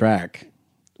of the track.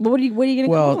 What are you going to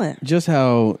call it? Just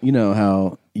how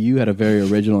you had a very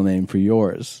original name for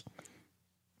yours.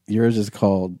 Yours is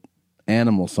called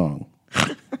Animal Song.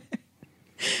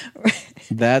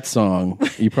 That song,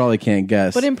 you probably can't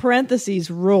guess. But in parentheses,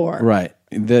 roar. Right.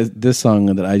 This song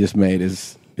that I just made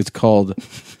it's called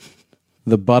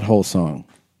The Butthole Song.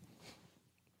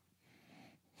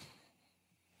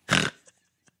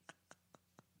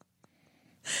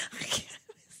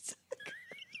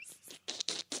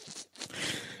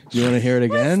 You want to hear it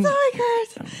again?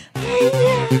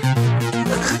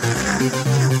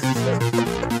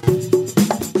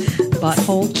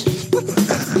 Butthole.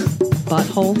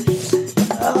 Butthole.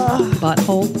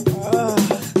 Butthole.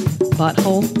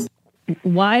 Butthole.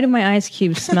 Why do my ice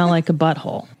cubes smell like a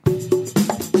butthole?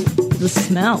 The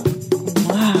smell.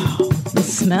 Wow. The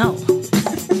smell.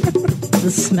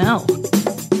 The smell.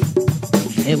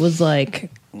 It was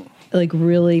like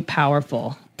really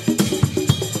powerful.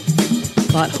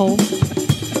 Butthole.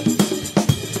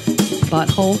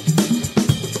 Butthole.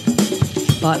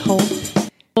 Butthole.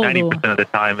 90% of the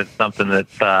time, it's something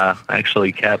that's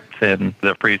actually kept in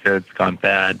the freezer. It's gone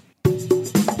bad.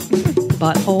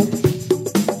 Butthole.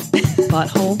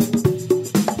 Butthole.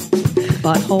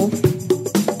 Butthole.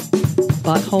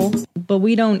 Butthole. But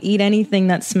we don't eat anything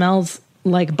that smells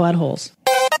like buttholes.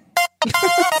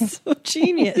 So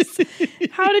genius.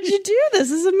 How did you do this?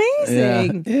 This is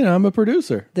amazing. Yeah, I'm a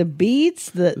producer. The beats,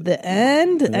 the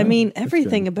end. Yeah, I mean,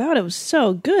 everything about it was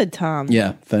so good, Tom.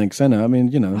 Yeah, thanks. I know. I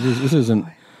mean, this isn't,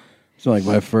 it's not like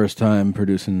my first time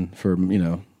producing for, I've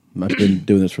been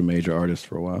doing this for major artists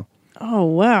for a while. Oh,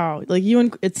 wow. Like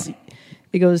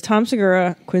it goes Tom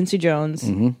Segura, Quincy Jones.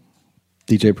 Mm-hmm.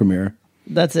 DJ Premier.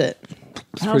 That's it.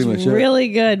 That's that was pretty much really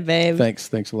good, babe.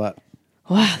 Thanks a lot.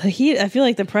 Wow, the heat, I feel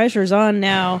like the pressure's on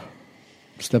now.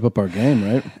 Step up our game,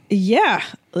 right? Yeah.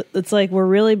 It's like we're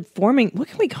really forming. What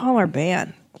can we call our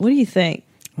band? What do you think?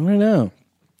 I don't know.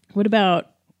 What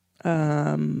about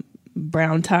Brown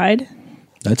Tide?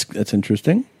 That's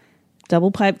interesting.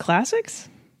 Double Pipe Classics?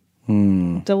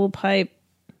 Double Pipe.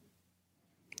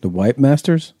 The White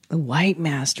Masters? The White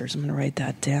Masters. I'm going to write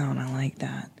that down. I like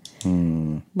that.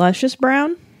 Luscious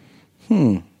Brown?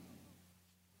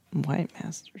 Wipe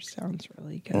master sounds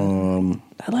really good.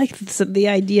 I like the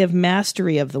idea of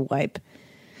mastery of the wipe.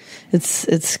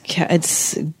 It's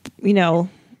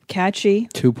catchy.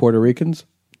 Two Puerto Ricans.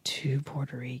 Two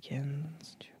Puerto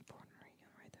Ricans.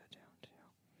 Write that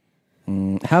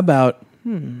down too. How about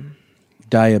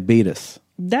diabetes?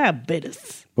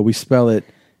 Diabetes. But we spell it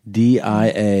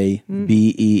Diabeetus.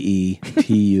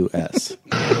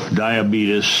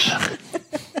 Diabetes.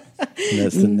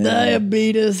 That's the name.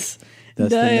 Diabetes.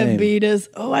 That's diabetes.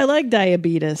 Oh, I like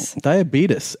diabetes.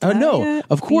 Diabetes. Oh, no.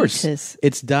 Of course.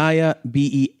 It's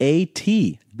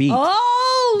Dia-B-E-A-T. Beat.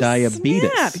 Oh,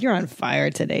 diabetes. Snap. You're on fire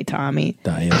today, Tommy.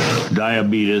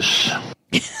 Diabetes.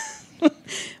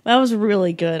 That was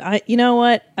really good. You know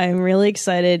what? I'm really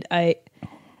excited. I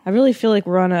really feel like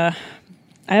we're on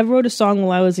I wrote a song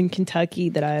while I was in Kentucky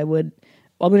that I'm going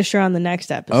to share on the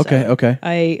next episode. Okay.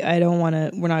 I don't want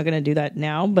to, we're not going to do that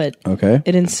now, but okay.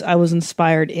 I was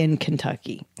inspired in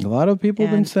Kentucky. A lot of people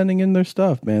have been sending in their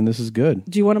stuff, man. This is good.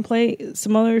 Do you want to play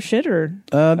some other shit or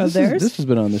this has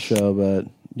been on the show, but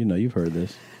you've heard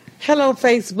this. Hello,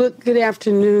 Facebook. Good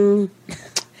afternoon.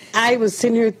 I was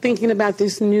sitting here thinking about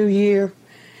this new year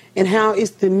and how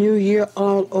it's the new year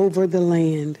all over the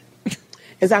land.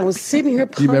 As I was sitting here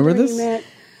pondering that,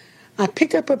 I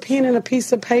picked up a pen and a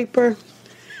piece of paper,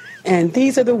 and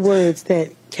these are the words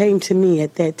that came to me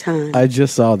at that time. I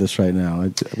just saw this right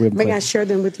now. May I share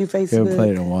them with you, Facebook? We haven't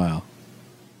played it in a while.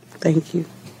 Thank you.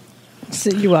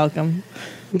 You're welcome.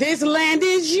 This land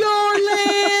is your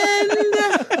land.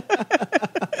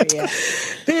 Yeah.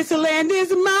 This land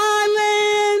is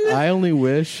my land. I only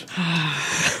wish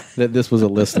that this was a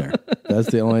listener.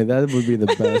 That would be the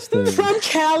best thing. From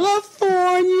California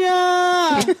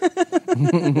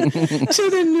to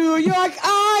the New York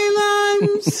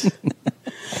Islands,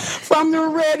 from the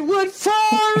Redwood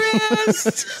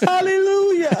Forest,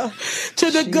 hallelujah,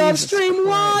 to the Gulf Stream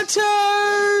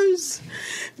waters.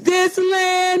 This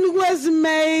land was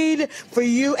made for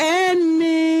you and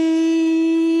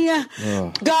me.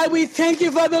 Oh. God, we thank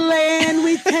you for the land.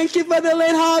 We thank you for the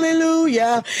land.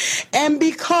 Hallelujah. And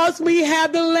because we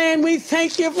have the land, we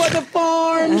thank you for the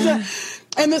farms.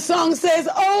 And the song says,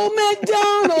 "Oh,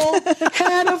 MacDonald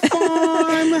had a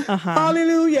farm."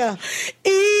 Hallelujah.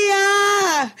 E-I-E-I-O.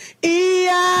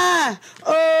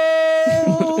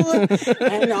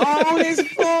 And on his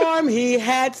farm, he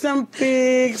had some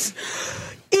pigs.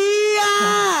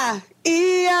 E-I-E-I-O.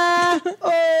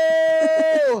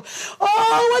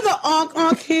 Oh, with an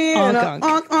onk here and an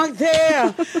onk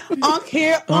there. Onk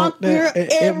here,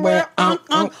 everywhere, onk.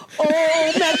 Oh,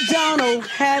 MacDonald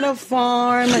had a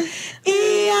farm.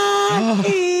 E-I-E-I-O.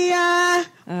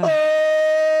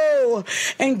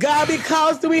 And God,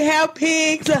 because we have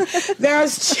pigs,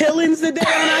 there's chillings today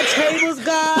on our tables,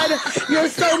 God. You're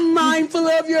so mindful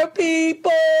of your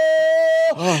people.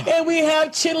 And we have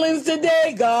chitlins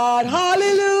today, God.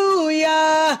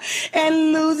 Hallelujah.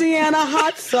 And Louisiana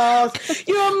hot sauce.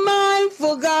 You're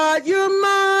mindful, God. You're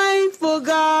mindful,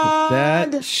 God.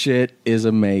 That shit is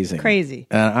amazing. Crazy.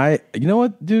 And you know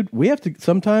what, dude? We have to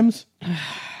sometimes...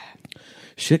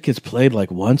 Shit gets played like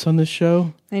once on this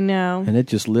show. I know. And it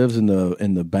just lives in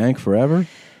the bank forever.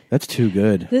 That's too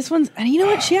good. This one's, and you know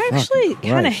what? She actually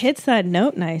kind of hits that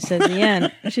note nice at the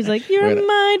end. She's like, "You're a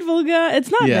mindful God."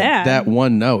 It's not bad. That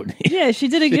one note. Yeah, she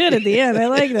did it good at the end. I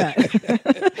like that.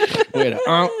 With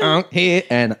an here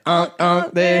and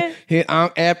there, here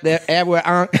up there,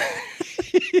 everywhere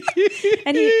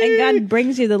and God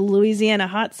brings you the Louisiana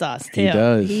hot sauce too. He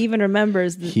does. He even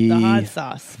remembers the hot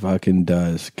sauce. Fucking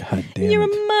does. God damn You're it.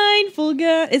 a mindful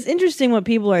God. It's interesting what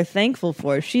people are thankful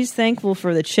for. She's thankful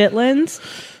for the chitlins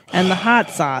and the hot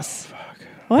sauce.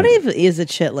 What is a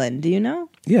chitlin? Do you know?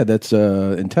 Yeah, that's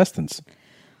intestines.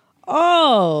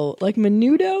 Oh, like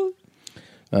menudo?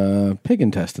 Pig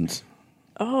intestines.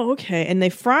 Oh, okay. And they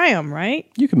fry them, right?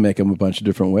 You can make them a bunch of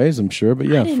different ways, I'm sure, but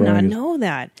yeah, I did not know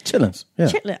that. Chitlins,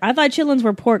 yeah. I thought chitlins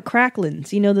were pork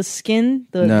cracklins. You know the skin,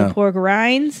 the pork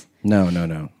rinds? No.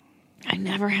 I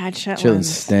never had chitlins. Chitlins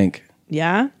stink.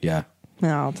 Yeah? Yeah.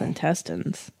 No, it's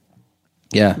intestines.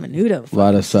 Yeah. Menudo. A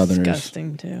lot of Southerners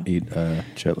disgusting too. Eat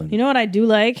chitlins. You know what I do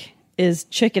like? Is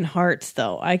chicken hearts,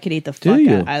 though. I could eat the fuck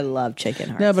out. I love chicken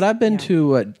hearts. Yeah, but I've been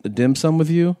to dim sum with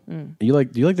you. Do you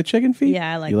like the chicken feet?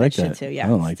 Yeah, I like that shit too. Yeah, I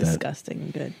don't like it's that. Disgusting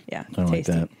and good. Yeah, I don't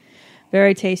tasty. like that.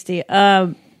 Very tasty.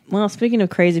 Well, speaking of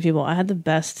crazy people, I had the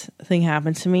best thing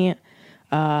happen to me.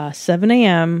 7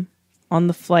 a.m. on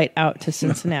the flight out to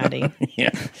Cincinnati.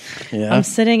 Yeah. I'm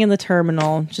sitting in the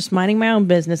terminal, just minding my own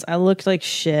business. I looked like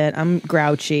shit. I'm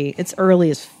grouchy. It's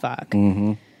early as fuck.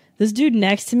 Mm-hmm. This dude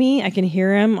next to me, I can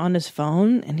hear him on his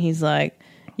phone, and he's like,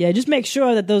 Yeah, just make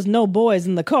sure that there's no boys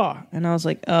in the car. And I was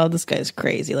like, oh, this guy's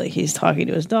crazy. Like, he's talking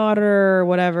to his daughter or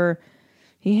whatever.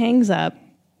 He hangs up.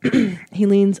 He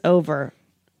leans over,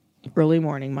 early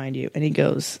morning, mind you, and he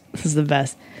goes, this is the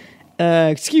best.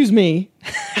 Excuse me,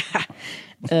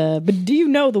 but do you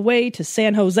know the way to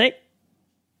San Jose?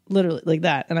 Literally like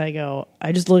that. And I go,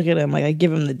 I just look at him, like I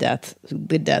give him the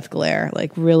death glare.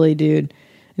 Like, really, dude?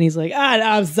 And he's like,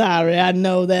 I'm sorry, I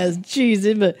know that's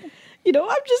cheesy, but you know,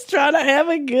 I'm just trying to have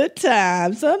a good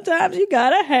time. Sometimes you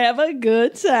gotta have a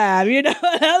good time. You know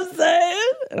what I'm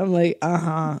saying? And I'm like,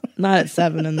 not at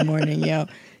 7 a.m, yo.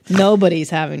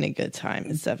 Nobody's having a good time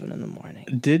at 7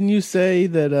 a.m. Didn't you say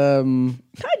that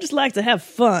I just like to have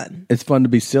fun. it's fun to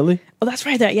be silly? Oh, that's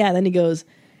right. Yeah. Then he goes,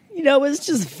 you know, it's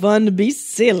just fun to be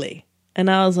silly. And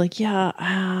I was like, yeah,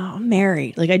 I'm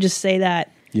married. Like, I just say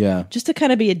that. Yeah. Just to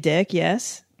kind of be a dick,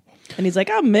 yes. And he's like,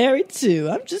 I'm married too.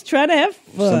 I'm just trying to have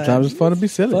fun. Sometimes it's fun to be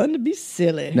silly. Fun to be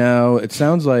silly. Now, it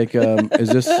sounds like,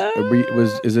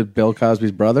 is it Bill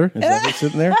Cosby's brother? Is that what's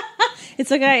sitting there? It's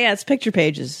a guy, it's Picture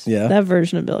Pages. Yeah. That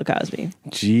version of Bill Cosby.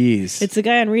 Jeez. It's the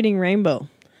guy on Reading Rainbow.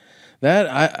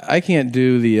 That, I can't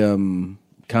do the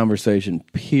conversation,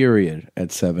 period,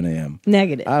 at 7 a.m.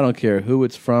 Negative. I don't care who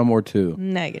it's from or to.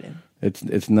 Negative.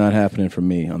 It's not happening for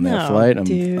me on that No, flight.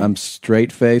 dude. I'm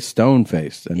straight-faced,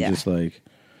 stone-faced, and Yeah. just like,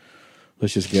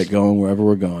 let's just get going wherever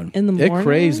we're going. In the morning? It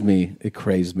crazed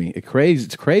me.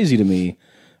 It's crazy to me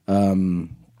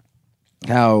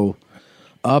how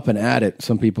up and at it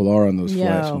some people are on those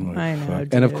flights. I'm like, I know, fuck.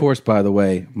 dude. And of course, by the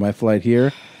way, my flight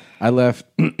here, I left,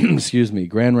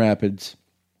 Grand Rapids,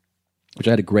 which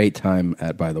I had a great time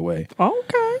at, by the way.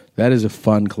 Okay. That is a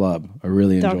fun club. I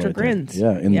really enjoyed it. Dr. Grins.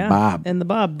 Yeah, in the Bob. In the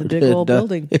Bob, the big old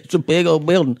building. It's a big old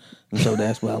building. And so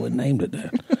that's why we named it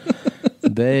that.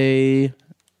 They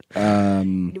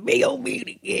Big old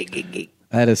building.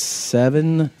 I had a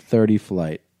 7:30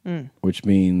 flight, which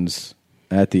means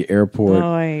at the airport,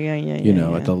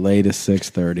 at the latest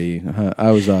 6:30.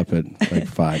 I was up at like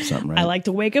 5 something, right? I like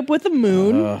to wake up with the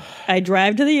moon. I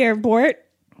drive to the airport.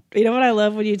 You know what I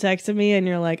love when you texted me and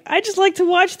you're like, I just like to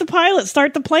watch the pilot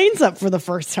start the planes up for the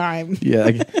first time.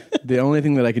 Yeah, the only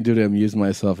thing that I can do to amuse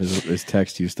myself is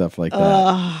text you stuff like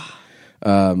that.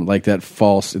 Like that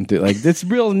false like it's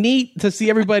real neat to see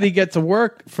everybody get to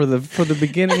work for the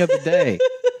beginning of the day.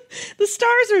 The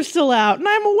stars are still out and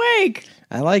I'm awake.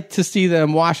 I like to see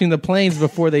them washing the planes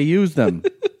before they use them.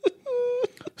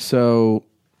 So,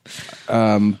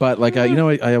 but like I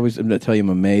always am going to tell you, I'm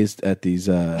amazed at these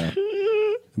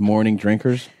morning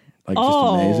drinkers. Like just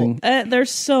amazing.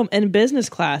 There's so in business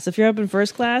class. If you're up in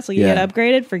first class, like you get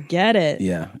upgraded, forget it.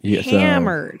 Yeah,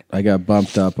 Hammered. So I got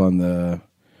bumped up on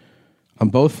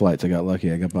both flights. I got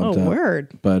lucky. I got bumped up. Oh,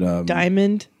 word. But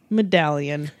Diamond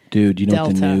medallion. Dude, you know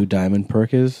Delta. what the new diamond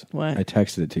perk is? What? I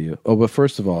texted it to you. Oh, but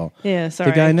first of all, Yeah,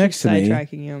 sorry. the guy I keep next to me,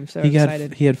 sidetracking you. I'm so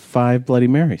excited. He had 5 Bloody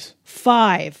Marys.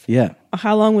 5. Yeah.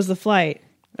 How long was the flight?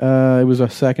 It was a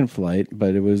second flight,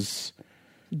 but it was.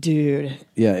 Dude.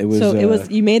 Yeah, it was. So it was.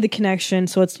 You made the connection.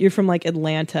 So you're from like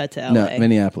Atlanta to LA. No,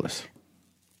 Minneapolis.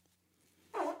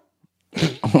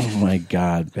 Oh my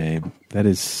God, babe, that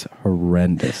is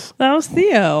horrendous. That was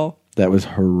Theo. That was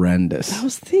horrendous. That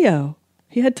was Theo.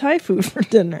 He had Thai food for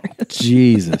dinner.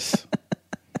 Jesus.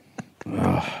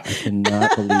 I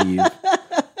cannot believe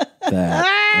that.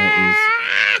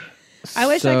 I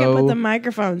wish I could put the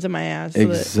microphones in my ass.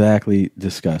 Exactly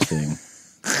disgusting.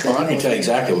 Well, I'm going to tell you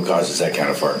exactly what causes that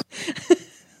kind of fart.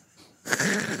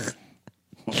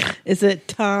 Is it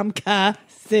Tom Kha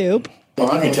soup? Well,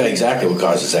 I'm going to tell you exactly what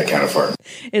causes that kind of fart.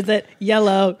 Is it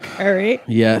yellow curry?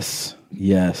 Yes.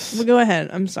 Well, go ahead.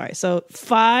 I'm sorry. So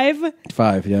 5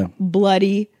 yeah.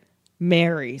 Bloody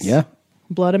Marys. Yeah.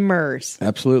 Blood and Murs.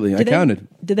 Absolutely. I counted.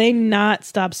 Did they not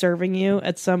stop serving you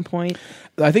at some point?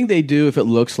 I think they do if you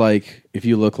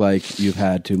look like you've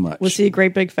had too much. Was he a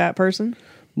great big fat person?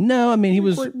 No, I mean he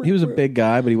was a big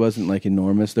guy, but he wasn't like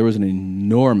enormous. There was an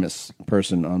enormous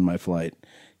person on my flight.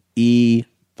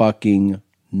 Fucking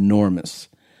enormous.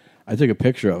 I took a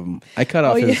picture of him. I cut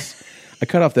off I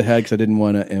cut off the head because I didn't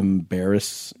want to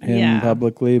embarrass him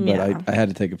publicly, but I had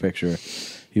to take a picture.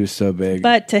 He was so big.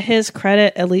 But to his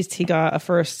credit, at least he got a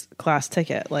first class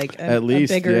ticket. Like at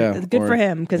least, good for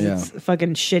him because it's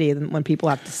fucking shitty when people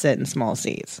have to sit in small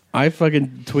seats. I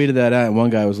fucking tweeted that out, and one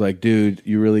guy was like, "Dude,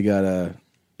 you really gotta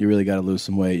lose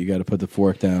some weight. You got to put the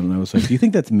fork down." And I was like, "Do you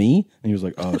think that's me?" And he was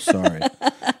like, "Oh, sorry."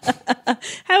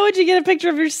 How would you get a picture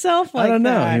of yourself like that? I don't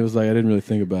know. He was like, "I didn't really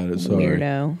think about it. Sorry,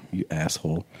 weirdo, you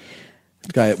asshole."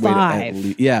 This guy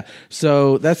 5. Yeah.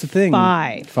 So that's the thing.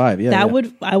 5. Yeah.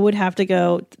 I would have to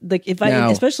go like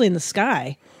especially in the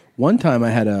sky. One time I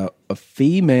had a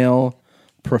female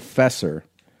professor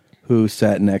who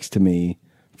sat next to me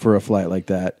for a flight like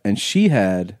that, and she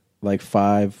had like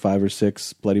five or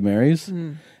six Bloody Marys.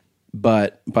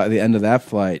 But by the end of that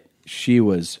flight, she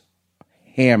was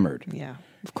hammered. Yeah,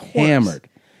 of course. Hammered.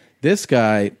 This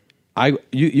guy,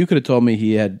 you could have told me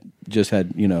he had just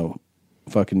had,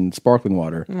 fucking sparkling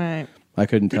water. Right. I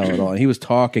couldn't tell at all. And he was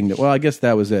talking I guess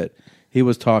that was it. He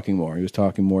was talking more. He was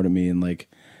talking more to me, and like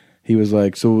he was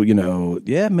like, so,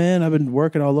 yeah, man, I've been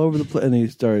working all over the place. And he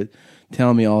started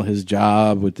telling me all his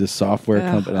job with this software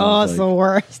company. Oh, it's the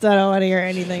worst. I don't want to hear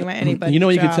anything about anybody. You know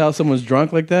when you can tell someone's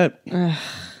drunk like that?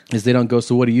 Is they don't go,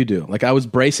 so what do you do? Like I was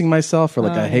bracing myself for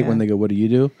I hate when they go, what do you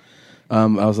do? I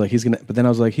was like, but then I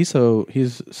was like, he's so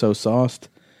sauced.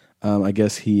 I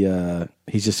guess he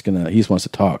just wants to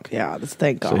talk. Yeah, let's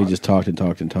thank God. So he just talked and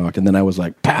talked and talked. And then I was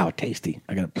like, pow, tasty.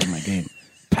 I got to play my game.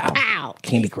 Pow.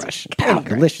 Candy Crush. Pow,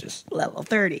 delicious. Level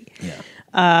 30.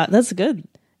 Yeah. That's good.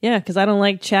 Yeah, because I don't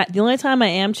like chat. The only time I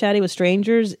am chatty with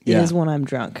strangers is when I'm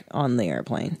drunk on the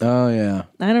airplane. Oh, yeah.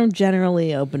 I don't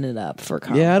generally open it up for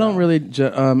convo. Yeah, I don't really.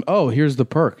 Here's the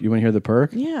perk. You want to hear the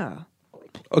perk? Yeah.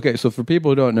 Okay, so for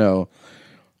people who don't know,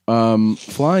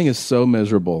 flying is so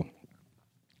miserable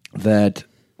that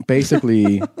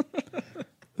basically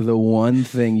the one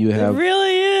thing you have... It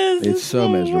really is. It's so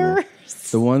miserable.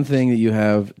 The one thing that you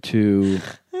have to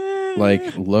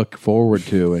look forward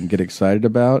to and get excited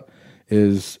about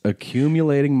is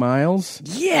accumulating miles.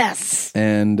 Yes.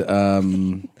 And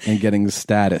getting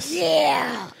status.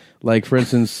 Yeah. Like, for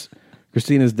instance,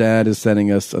 Christina's dad is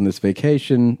sending us on this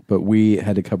vacation, but we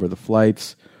had to cover the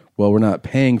flights. Well, we're not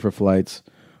paying for flights.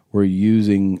 We're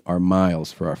using our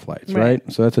miles for our flights, right?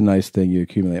 So that's a nice thing. You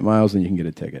accumulate miles and you can get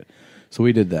a ticket. So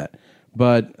we did that.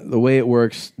 But the way it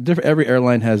works, every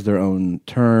airline has their own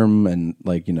term, and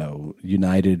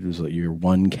United was like your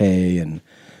 1K, and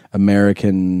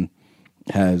American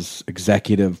has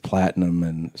executive platinum,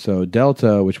 and so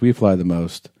Delta, which we fly the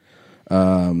most,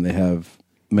 they have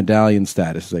medallion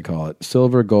status, as they call it: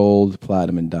 silver, gold,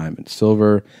 platinum, and diamond.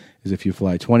 Silver is if you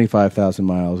fly 25,000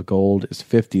 miles, gold is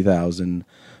 50,000,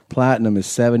 platinum is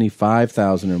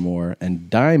 75,000 or more, and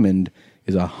diamond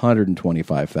is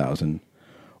 125,000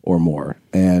 or more.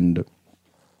 And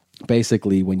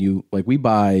basically, when you we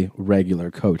buy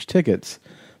regular coach tickets,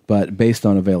 but based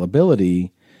on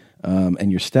availability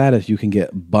and your status, you can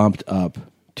get bumped up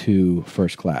to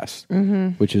first class,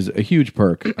 which is a huge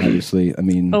perk, obviously. I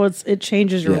mean... Oh, it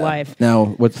changes your life. Now,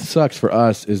 what sucks for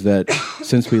us is that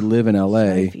since we live in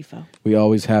LA, we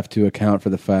always have to account for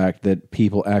the fact that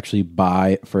people actually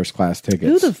buy first class tickets.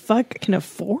 Who the fuck can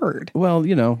afford? Well,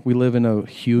 we live in a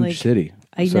huge city.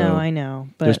 I know.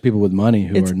 But there's people with money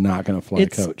who are not going to fly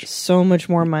coach. It's so much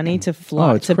more money to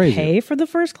fly to crazy. Pay for the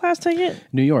first class ticket.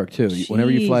 New York too.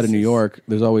 Whenever you fly to New York,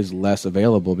 there's always less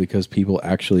available because people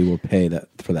actually will pay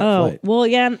for that flight. Well,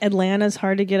 yeah, Atlanta's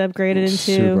hard to get upgraded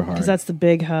into because that's the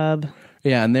big hub.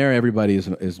 Yeah, and there everybody is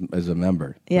a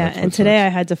member. Yeah, and today I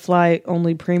had to fly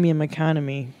only premium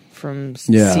economy from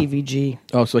CVG.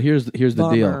 Oh, so here's the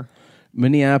deal.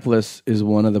 Minneapolis is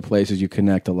one of the places you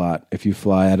connect a lot. If you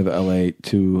fly out of LA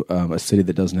to a city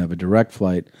that doesn't have a direct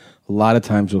flight, a lot of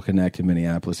times you'll connect to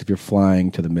Minneapolis if you're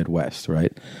flying to the Midwest,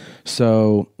 right?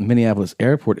 So Minneapolis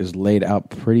Airport is laid out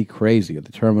pretty crazy.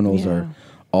 The terminals are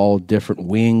all different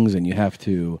wings, and you have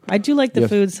to... I do like the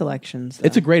food selections, though.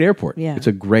 It's a great airport. Yeah. It's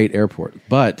a great airport.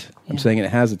 But I'm saying it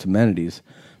has its amenities.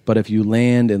 But if you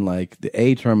land in the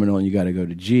A terminal and you got to go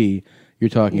to G, you're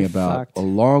talking about a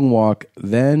long walk,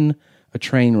 then a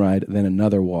train ride, then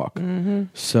another walk.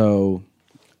 So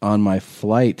on my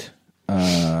flight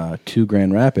to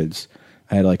Grand Rapids,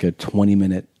 I had a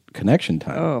 20-minute connection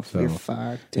time. Oh, you're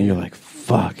fucked. And you're like,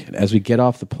 fuck. And as we get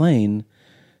off the plane,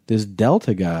 this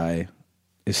Delta guy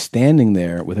is standing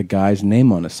there with a guy's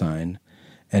name on a sign,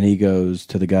 and he goes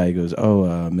to the guy, he goes,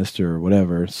 Mr.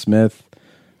 whatever, Smith,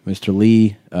 Mr.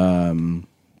 Lee, I'm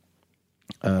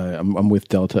with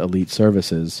Delta Elite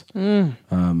Services. You're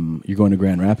going to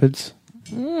Grand Rapids?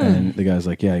 And the guy's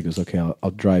like, yeah. He goes, okay,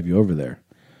 I'll drive you over there.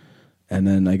 And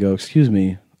then I go, excuse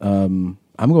me, I'm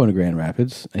going to Grand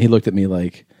Rapids. And he looked at me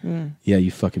like, yeah, you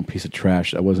fucking piece of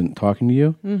trash. I wasn't talking to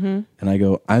you. And I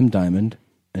go, I'm Diamond.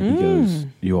 And he goes,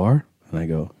 you are? And I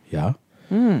go, yeah.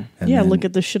 And then, look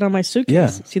at the shit on my suitcase.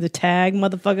 Yeah. See the tag,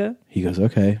 motherfucker? He goes,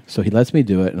 okay. So he lets me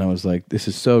do it. And I was like, this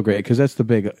is so great. Because that's the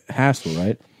big hassle,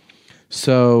 right?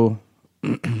 So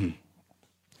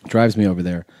drives me over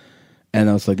there. And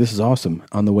I was like, this is awesome.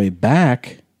 On the way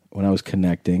back, when I was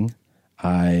connecting,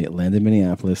 I landed in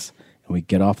Minneapolis, and we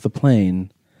get off the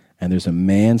plane, and there's a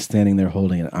man standing there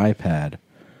holding an iPad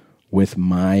with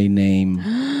my name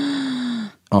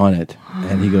on it.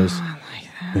 And he goes,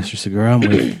 Mr. Segura, I'm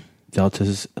with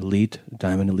Delta's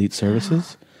Diamond Elite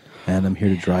Services, and I'm here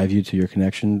to drive you to your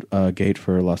connection gate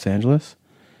for Los Angeles.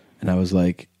 And I was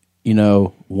like,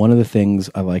 one of the things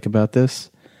I like about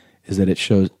this is that it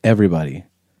shows everybody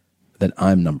that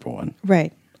I'm number one.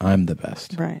 Right. I'm the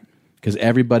best. Right. Because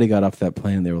everybody got off that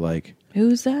plane and they were like,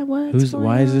 who's that? Why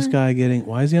is this guy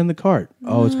why is he on the cart?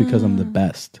 Oh, it's because I'm the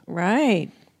best. Right.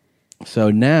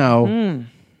 So now,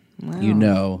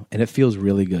 Wow. and it feels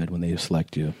really good when they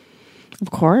select you. Of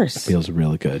course. It feels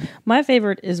really good. My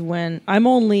favorite is when I'm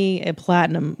only a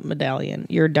platinum medallion.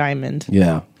 You're diamond.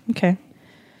 Yeah. Okay.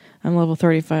 I'm level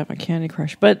 35 on Candy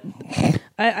Crush. But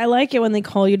I like it when they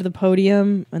call you to the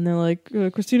podium and they're like,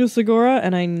 Christina Segura.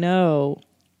 And I know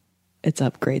it's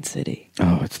Upgrade City.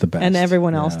 Oh, it's the best. And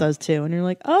everyone else does too. And you're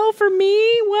like, oh, for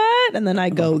me? What? And then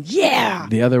I go, yeah.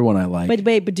 The other one I like.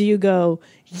 But do you go,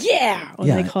 yeah, when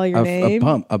they call your name? A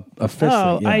pump, a fist.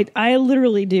 Oh, yeah. I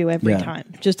literally do every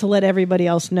time. Just to let everybody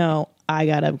else know I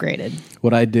got upgraded.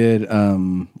 What I did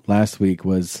last week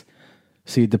was,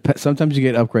 sometimes you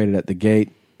get upgraded at the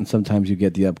gate. And sometimes you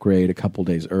get the upgrade a couple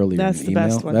days earlier. That's in the email.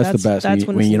 best one. That's the best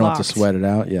when you don't have to sweat it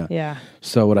out. Yeah. Yeah.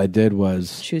 So what I did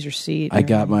was choose your seat. I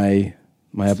got my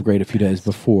upgrade a few days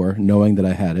before, knowing that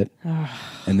I had it,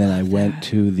 and then I went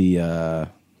to the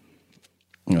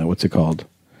what's it called,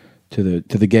 to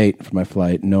the gate for my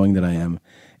flight, knowing that I am,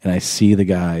 and I see the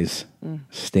guys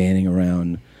standing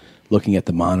around looking at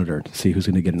the monitor to see who's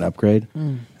going to get an upgrade,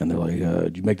 and they're like,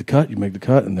 "Did you make the cut? You make the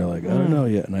cut?" And they're like, "I don't know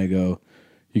yet." And I go,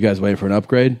 "You guys waiting for an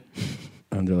upgrade?"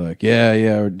 And they're like,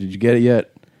 yeah. Or, did you get it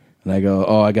yet? And I go,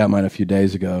 oh, I got mine a few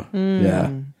days ago. Yeah.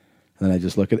 And then I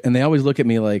just look and they always look at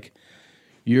me like,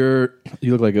 you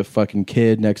look like a fucking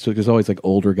kid next to it. There's always like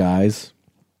older guys,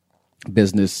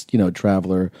 business,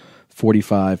 traveler,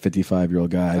 45,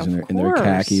 55-year-old guys in their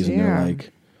khakis. Yeah. And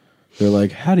they're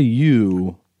like, how do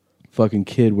you, fucking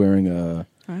kid wearing a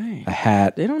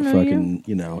hat, they don't know fucking,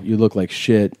 you look like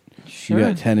shit. Sure. You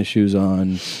got tennis shoes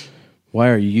on. Why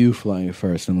are you flying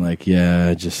first? I'm like,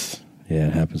 it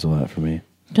happens a lot for me.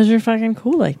 Because you're fucking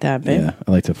cool like that, babe. Yeah,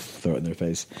 I like to throw it in their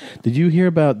face. Did you hear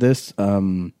about this?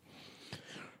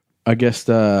 I guess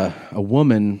a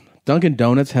woman, Dunkin'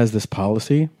 Donuts has this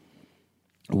policy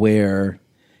where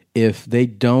if they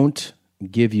don't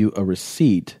give you a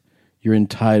receipt, you're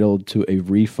entitled to a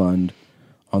refund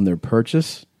on their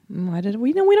purchase.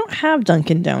 We don't have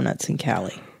Dunkin' Donuts in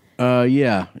Cali.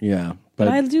 Yeah. But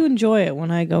I do enjoy it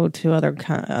when I go to other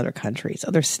countries,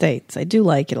 other states. I do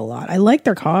like it a lot. I like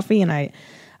their coffee, and I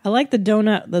like the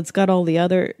donut that's got all the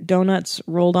other donuts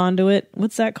rolled onto it.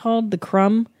 What's that called? The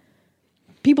crumb?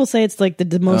 People say it's like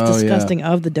the most disgusting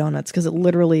of the donuts because it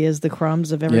literally is the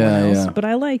crumbs of everyone else. Yeah. But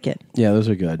I like it. Yeah, those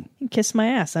are good. You can kiss my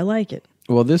ass. I like it.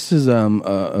 Well, this is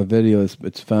a video.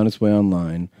 It's found its way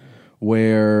online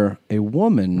where a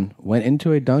woman went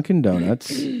into a Dunkin'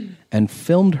 Donuts and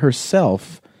filmed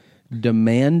herself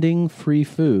demanding free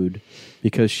food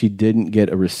because she didn't get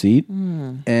a receipt.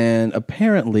 And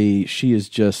apparently she is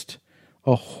just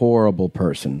a horrible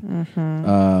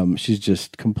person. She's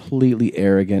just completely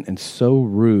arrogant and so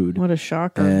rude. What a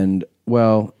shocker. And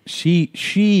well, she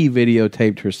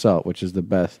videotaped herself, which is the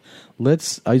best. I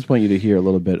just want you to hear a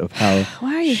little bit of how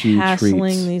Why are you she hassling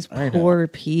treats these poor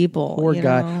people? poor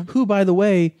guy, who, by the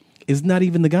way, is not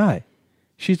even the guy.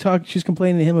 She's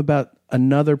complaining to him about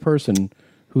another person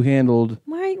who handled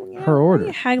her order. Why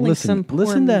are you haggling some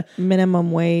poor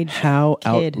minimum wage how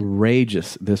kid?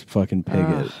 Outrageous this fucking pig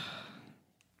is.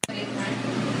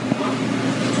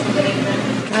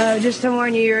 Just to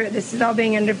warn you, this is all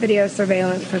being under video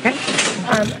surveillance, okay?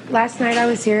 Last night I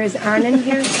was here. Is Anand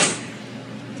here?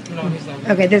 No, he's not.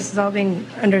 Okay, this is all being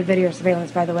under video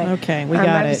surveillance, by the way. Okay, we got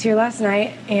I was here last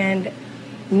night, and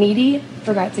Needy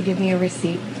forgot to give me a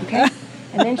receipt, okay?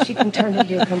 And then she can turn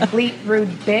into a complete rude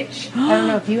bitch. I don't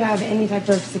know if you have any type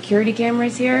of security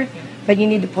cameras here, but you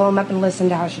need to pull them up and listen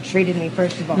to how she treated me,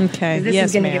 first of all. Okay, 'Cause this yes,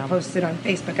 is going to ma'am. get posted on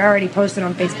Facebook. I already posted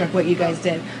on Facebook what you guys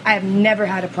did. I have never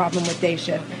had a problem with day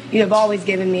shift. You have always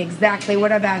given me exactly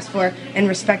what I've asked for and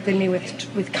respected me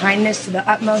with kindness to the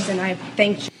utmost, and I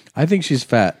thank you. I think she's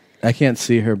fat. I can't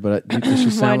see her, but does she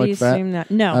Why sound do like you fat? assume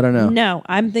that? No, I don't know. No,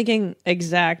 I'm thinking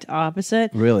exact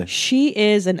opposite. Really? She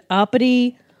is an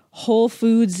uppity Whole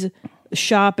Foods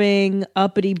shopping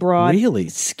uppity broad. Really?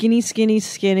 Skinny.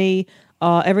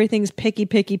 Everything's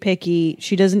picky.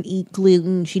 She doesn't eat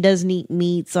gluten. She doesn't eat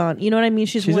meats on. You know what I mean?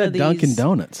 She's one at of these Dunkin'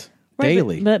 Donuts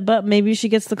daily. But maybe she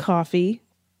gets the coffee.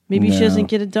 Maybe she No. doesn't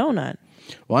get a donut.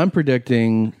 Well, I'm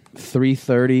predicting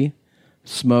 3:30,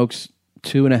 smokes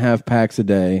 2.5 packs a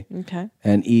day, Okay.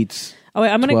 and eats Oh wait,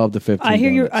 I'm gonna 12 to 15. I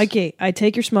hear donuts. you. Okay, I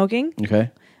take your smoking. Okay.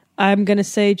 I'm going to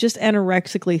say just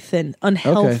anorexically thin.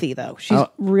 Unhealthy, though. She's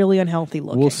really unhealthy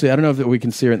looking. We'll see. I don't know if we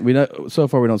can see her. So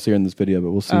far, we don't see her in this video,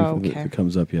 but we'll see if it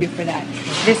comes up yet. For that.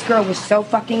 This girl was so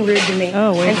fucking rude to me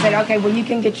and said, okay, well, you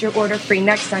can get your order free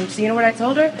next time. So you know what I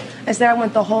told her? I said, I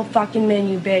want the whole fucking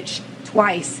menu, bitch,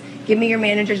 twice. Give me your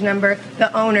manager's number,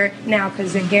 the owner, now,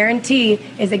 because a guarantee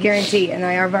is a guarantee. And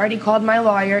I have already called my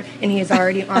lawyer, and he is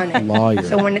already on it. Lawyer.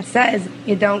 So when it says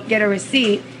you don't get a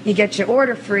receipt, you get your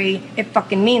order free, it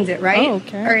fucking means it, right? Oh,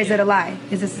 okay. Or is it a lie?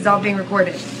 Because this is all being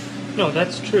recorded. No,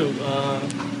 that's true.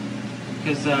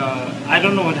 Because I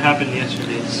don't know what happened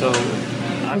yesterday. So,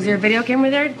 was there a video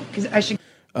camera there? Because I should.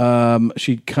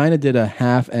 She kind of did a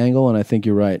half angle, and I think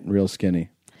you're right. Real skinny.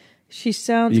 She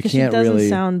sounds. Because she doesn't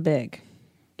sound big.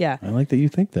 Yeah, I like that you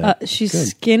think that. She's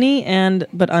skinny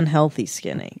but unhealthy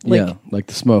skinny. Like, like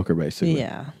the smoker, basically.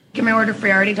 Yeah. Get my order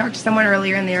free. I already talked to someone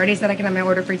earlier, and they already said I can have my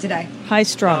order free today. High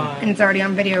strung. And it's already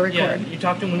on video record. Yeah, you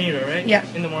talked to Munira, right? Yeah.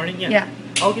 In the morning? Yeah.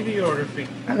 I'll give you your order free.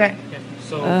 Okay. Yeah.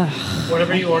 So,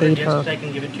 whatever you ordered yesterday, I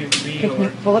can give it to you free. Can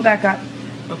you pull it back up?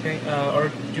 Okay. Or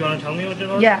do you want to tell me what it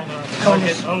was? Yeah.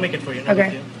 I'll make it for you. No Okay.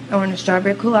 big I want a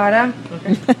strawberry colada.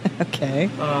 Okay.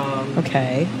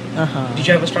 Okay. Did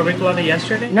you have a strawberry colada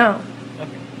yesterday? No.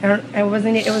 It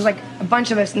was like a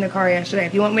bunch of us in the car yesterday.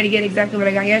 If you want me to get exactly what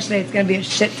I got yesterday, it's going to be a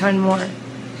shit ton more.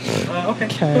 Okay.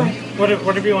 Cool.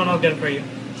 Whatever you want, I'll get it for you.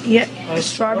 Yeah, a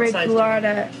strawberry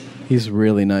colada. He's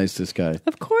really nice, this guy.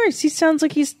 Of course. He sounds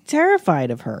like he's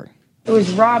terrified of her. It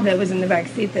was Rob that was in the back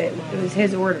seat. It was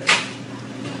his order.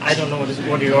 I don't know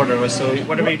what your order was, so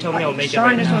whatever you tell me, I'll make it.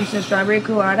 Sean just wants a strawberry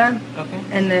colada. Okay.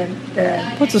 And the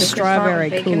what's a the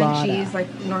strawberry bacon colada? and cheese, like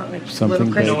not like Something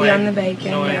little crispy no on the egg.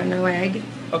 bacon. No Yeah, egg. no egg.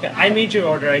 Okay, I made your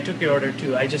order. I took your order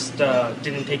too. I just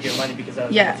didn't take your money because I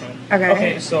was Yeah. concerned.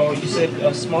 Okay, so you said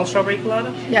a small strawberry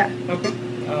colada? Yeah. Okay.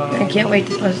 I can't wait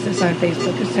to post this on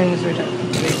Facebook as soon as we're done.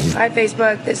 Hi,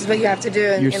 Facebook. This is what you have to do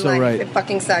in You're so life. right. It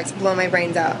fucking sucks. Blow my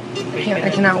brains out. I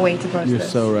cannot wait to post You're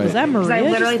this. so right. Was that Maria? Because I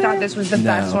literally just thought there? this was the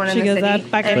best one in She the goes, city. "That's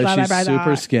back But blah, she's blah, blah, super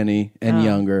blah." skinny and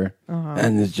younger,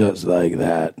 and it's just like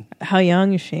that. How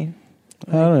young is she?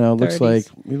 I don't know. Looks 30s?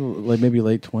 like maybe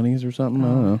late 20s or something. I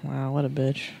don't know. Wow, what a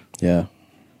bitch. Yeah.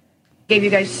 Gave you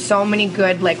guys so many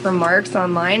good remarks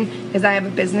online because I have a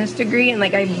business degree and I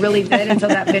really did until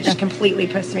that bitch completely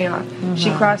pissed me off.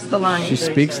 She crossed the line. She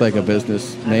speaks like a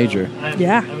business major.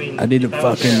 Yeah. I need to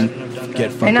fucking get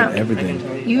fucking know.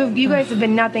 everything. You guys have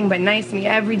been nothing but nice to me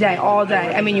every day, all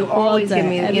day. I mean, you always give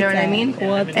me, you know what I mean?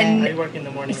 And I work in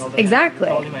the morning all day. Exactly.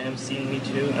 Probably my MC and me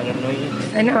too. I don't know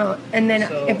you. I know. And then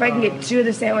if I can get two of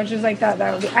the sandwiches like that,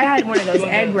 that would be. I had one of those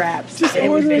egg wraps. Just It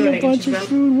was ordering good. a bunch of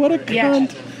food. What a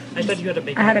cunt. I thought you had a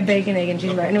bacon. I had a bacon, egg, and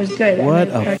cheese wrap, and it was good. What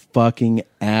a fucking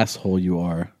asshole you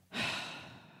are.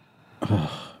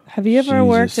 Have you ever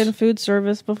worked Jesus. in food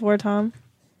service before, Tom?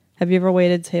 Have you ever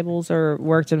waited tables or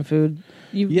worked in food?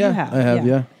 You have. I have,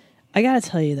 yeah. I gotta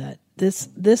tell you that this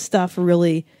stuff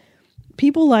really,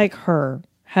 people like her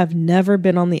have never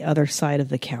been on the other side of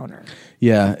the counter.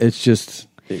 Yeah, it's just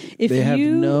If they have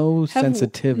you no have-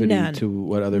 sensitivity none. to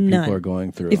what other people None. are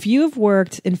going through. If you have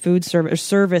worked in food service or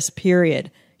service,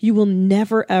 period, you will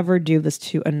never ever do this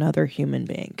to another human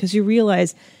being because you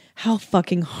realize how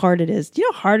fucking hard it is. Do you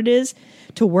know how hard it is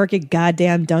to work at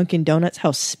goddamn Dunkin' Donuts?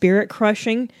 How spirit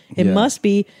crushing it Yeah. must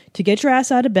be to get your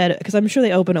ass out of bed because I'm sure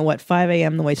they open at 5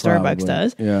 a.m. the way Starbucks Probably.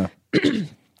 does. Yeah.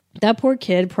 That poor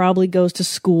kid probably goes to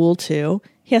school too.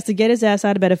 He has to get his ass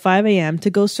out of bed at 5 a.m. to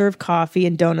go serve coffee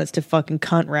and donuts to fucking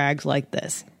cunt rags like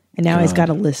this. And now he's got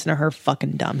to listen to her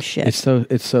fucking dumb shit. It's so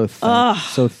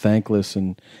thankless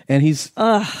and he's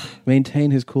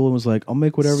maintained his cool and was like, I'll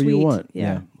make whatever you Sweet. want.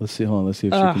 Yeah. Let's see. Hold on. Let's see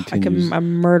if Ugh, she continues I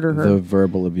murder her. the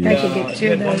verbal abuse. I could get two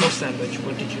You of had one those. more sandwich.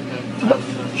 What did you have?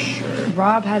 I'm not sure.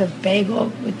 Rob had a bagel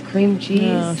with cream cheese.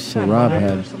 No, So Rob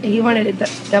had. He wanted it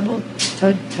double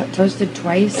toasted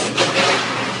twice.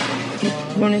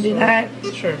 You want to do that?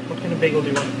 Sure. What kind of bagel do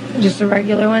you want? Just a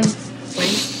regular one? Plain?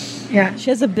 Yeah. She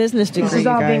has a business degree. This is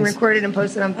all you being guys. recorded and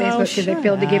posted on Facebook because they shut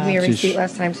failed to give me a up. receipt She's-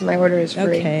 last time, so my order is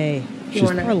free. Okay. If you She's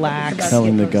wanna- relax. it's about to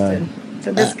Telling get the guy. posted.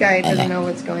 So this guy doesn't know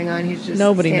what's going on. He's just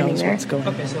Nobody standing knows there. what's going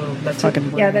on. Okay, so that's Fucking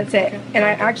it. Yeah, that's it. And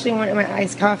I actually wanted my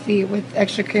iced coffee with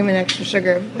extra cream and extra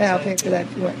sugar. But I'll pay for that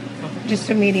if you want. Just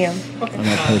a medium. Okay. I'm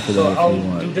gonna pay for so that if I'll you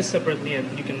want. do this separately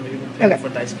and you can maybe pay Okay. for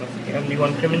the iced coffee. And you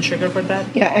want cream and sugar for that?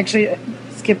 Yeah, actually,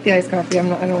 skip the iced coffee. I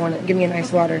don't want it. Give me an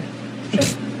ice water.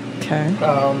 Okay.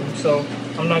 So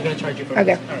I'm not going to charge you for Okay,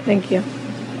 this. All right. thank you.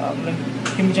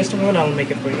 Give me just a moment. I'll make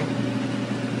it for you.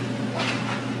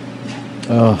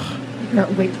 Ugh. No,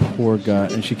 wait. Poor guy.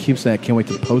 And she keeps saying, I can't wait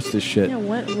to post this shit. Yeah,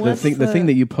 the thing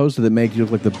that you posted that makes you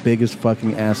look like the biggest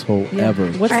fucking asshole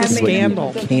ever. What's the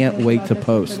scandal? Can't wait to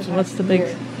post. What's the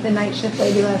big... The night shift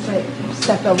lady last night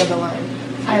stepped over the line.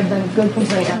 I have done good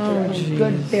complaint after her.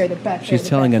 Good, they're the best. She's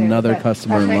telling another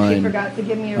customer in line. She forgot to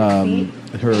give me a receipt.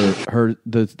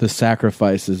 The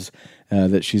sacrifices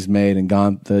that she's made and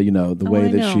gone the way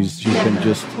that she's been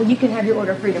just. Well, you can have your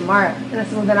order free tomorrow. And I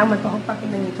said, well, then I went the whole fucking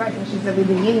menu twice. And she said, well,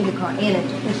 then you need to call Anna.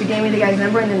 And she gave me the guy's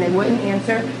number, and then they wouldn't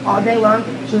answer all day long.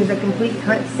 She was a complete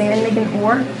cunt, sand-nigging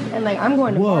whore. And I'm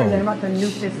going to Mars, and I'm about to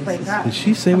nuke this place out. Did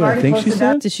she say what I think she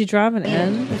said? Did she drop an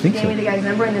N? I think she gave me the guy's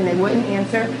number, and then they wouldn't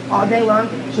answer all day long.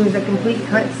 She was a complete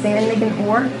cunt, sand-nigging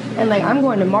whore. And I'm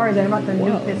going to Mars, and I'm about to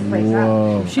nuke this place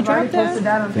out. She dropped that? Posted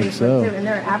that on Facebook too, and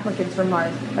there are applicants for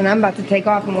Mars. And I'm about to take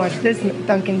off and watch this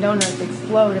Dunkin' Donuts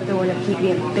explode if they want to keep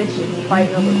being bitches and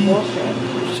fighting over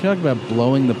bullshit. She talked about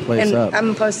blowing the place up.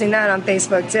 I'm posting that on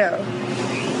Facebook too.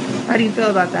 How do you feel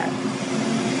about that?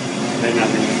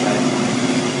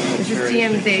 This is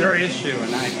TMZ. It's your issue,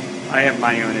 and I have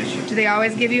my own issue. Do they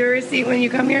always give you a receipt when you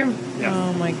come here? Yeah.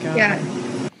 Oh my god. Yeah.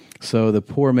 So the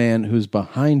poor man who's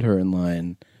behind her in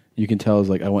line, you can tell is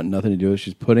like, I want nothing to do with it.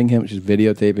 She's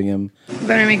videotaping him.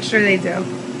 Better make sure they do.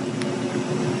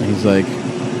 And he's like,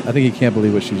 I think he can't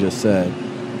believe what she just said.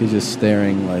 He's just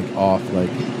staring off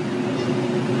like.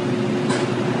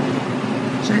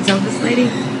 Should I tell this lady?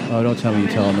 Oh, don't tell me you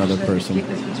tell another person. Keep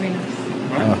this between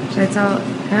us. Should I tell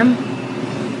him?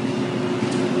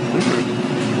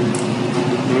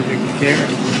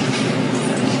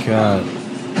 God.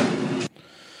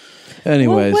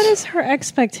 Anyways, what is her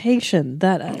expectation?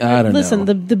 That I don't listen,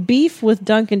 know. the beef with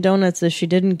Dunkin' Donuts is she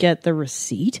didn't get the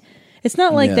receipt. It's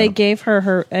not like they gave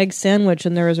her egg sandwich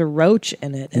and there was a roach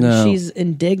in it, and she's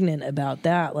indignant about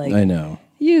that. I know.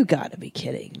 You got to be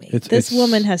kidding me. This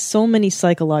woman has so many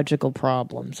psychological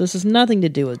problems. This has nothing to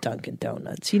do with Dunkin'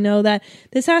 Donuts. You know that?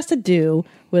 This has to do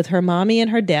with her mommy and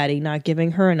her daddy not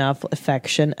giving her enough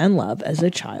affection and love as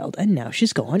a child. And now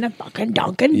she's going to fucking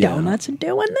Dunkin' Donuts and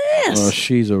doing this. Well,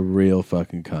 she's a real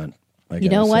fucking cunt. You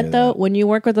know what, though? When you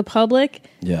work with the public,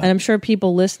 Yeah. and I'm sure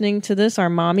people listening to this are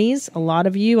mommies, a lot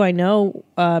of you, I know,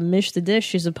 Mish the Dish,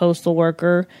 she's a postal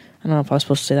worker. I don't know if I was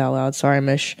supposed to say that out loud. Sorry,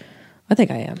 Mish. I think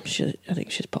I am. I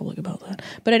think she's public about that.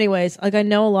 But anyways, I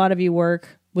know a lot of you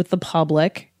work with the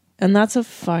public, and that's a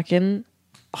fucking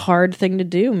hard thing to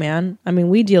do, man. I mean,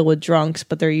 we deal with drunks,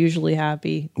 but they're usually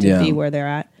happy to be where they're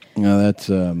at. No, that's.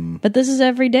 But this is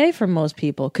every day for most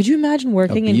people. Could you imagine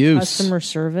working in customer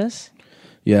service?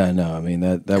 Yeah, no, I mean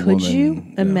that woman. Could you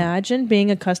imagine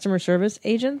being a customer service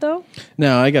agent, though?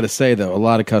 No, I got to say though, a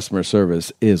lot of customer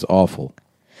service is awful.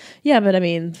 Yeah, but I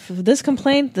mean, this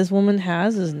complaint this woman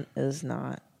has is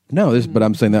not. No, but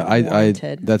I'm saying that I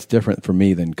warranted. that's different for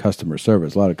me than customer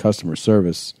service. A lot of customer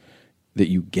service that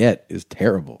you get is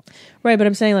terrible. Right, but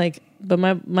I'm saying but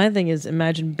my thing is,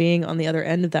 imagine being on the other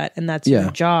end of that, and that's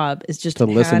your job is just to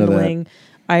listen to that. handling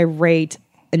irate,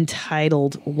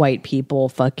 entitled white people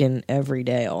fucking every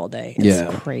day, all day.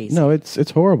 It's crazy. No,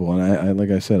 it's horrible, and I like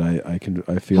I said, I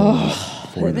feel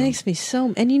for it them. makes me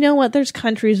so. And you know what? There's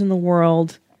countries in the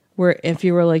world where if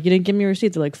you were like, you didn't give me a receipt,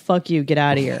 they're like, fuck you, get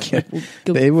out of here.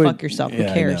 Go fuck yourself. Who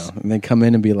cares? I know. And they come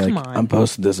in and be like, Come on. I'm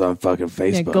posting this on fucking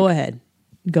Facebook. Yeah,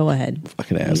 go ahead.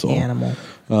 Fucking asshole. Animal.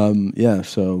 Yeah,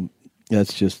 so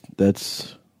that's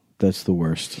the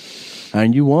worst.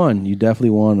 And you won. You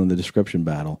definitely won on the description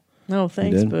battle. Oh,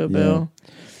 thanks, Boo Boo.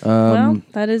 Yeah. Well,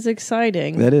 that is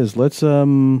exciting. That is. Let's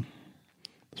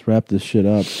wrap this shit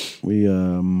up. Do we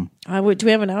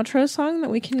have an outro song that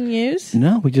we can use?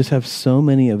 No, we just have so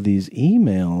many of these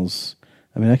emails.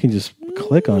 I mean, I can just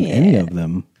click on any of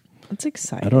them. That's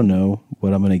exciting. I don't know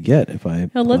what I'm going to get if I.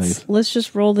 Let's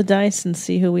just roll the dice and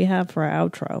see who we have for our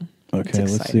outro. Okay,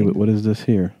 let's see. What is this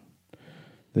here?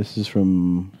 This is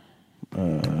from.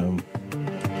 Ooh.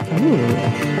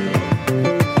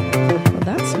 Well,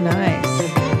 that's nice.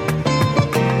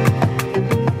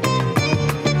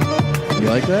 You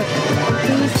like that?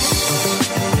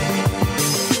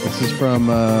 This is from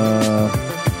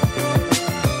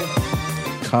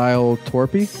Kyle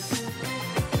Torpy.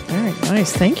 Very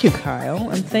nice. Thank you, Kyle.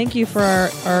 And thank you for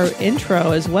our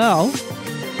intro as well.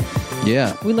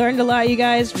 Yeah. We learned a lot, you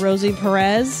guys. Rosie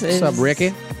Perez is What's up,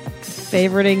 Ricky?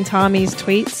 favoriting Tommy's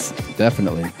tweets.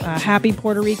 Definitely. Happy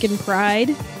Puerto Rican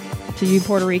Pride to you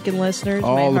Puerto Rican listeners.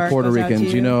 All the Puerto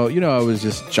Ricans. You know I was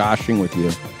just joshing with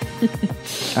you.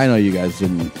 I know you guys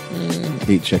didn't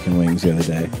eat chicken wings the other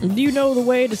day. Do you know the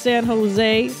way to San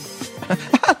Jose?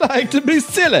 I like to be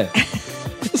silly.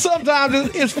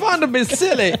 Sometimes it's fun to be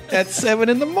silly at 7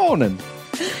 in the morning.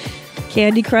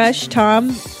 Candy Crush,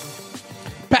 Tom.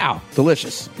 Pow!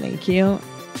 Delicious. Thank you.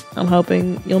 I'm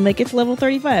hoping you'll make it to level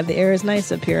 35. The air is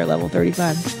nice up here at level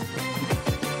 35.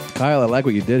 Kyle, I like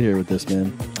what you did here with this,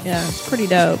 man. Yeah, it's pretty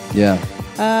dope. Yeah.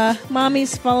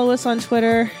 Mommies, follow us on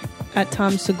Twitter at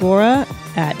Tom Segura,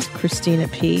 at Christina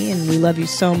P. And we love you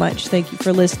so much. Thank you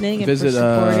for listening and Visit, for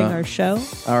supporting our show.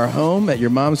 Our home at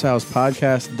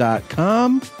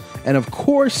yourmomshousepodcast.com. And of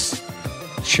course,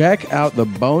 check out the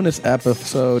bonus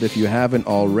episode if you haven't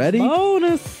already.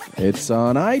 Bonus. It's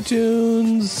on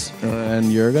iTunes,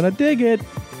 and you're going to dig it.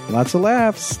 Lots of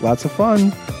laughs, lots of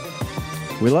fun.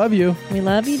 We love you. We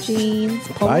love you, Jeans.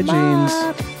 Pull Bye, 'em Jeans.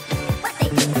 up.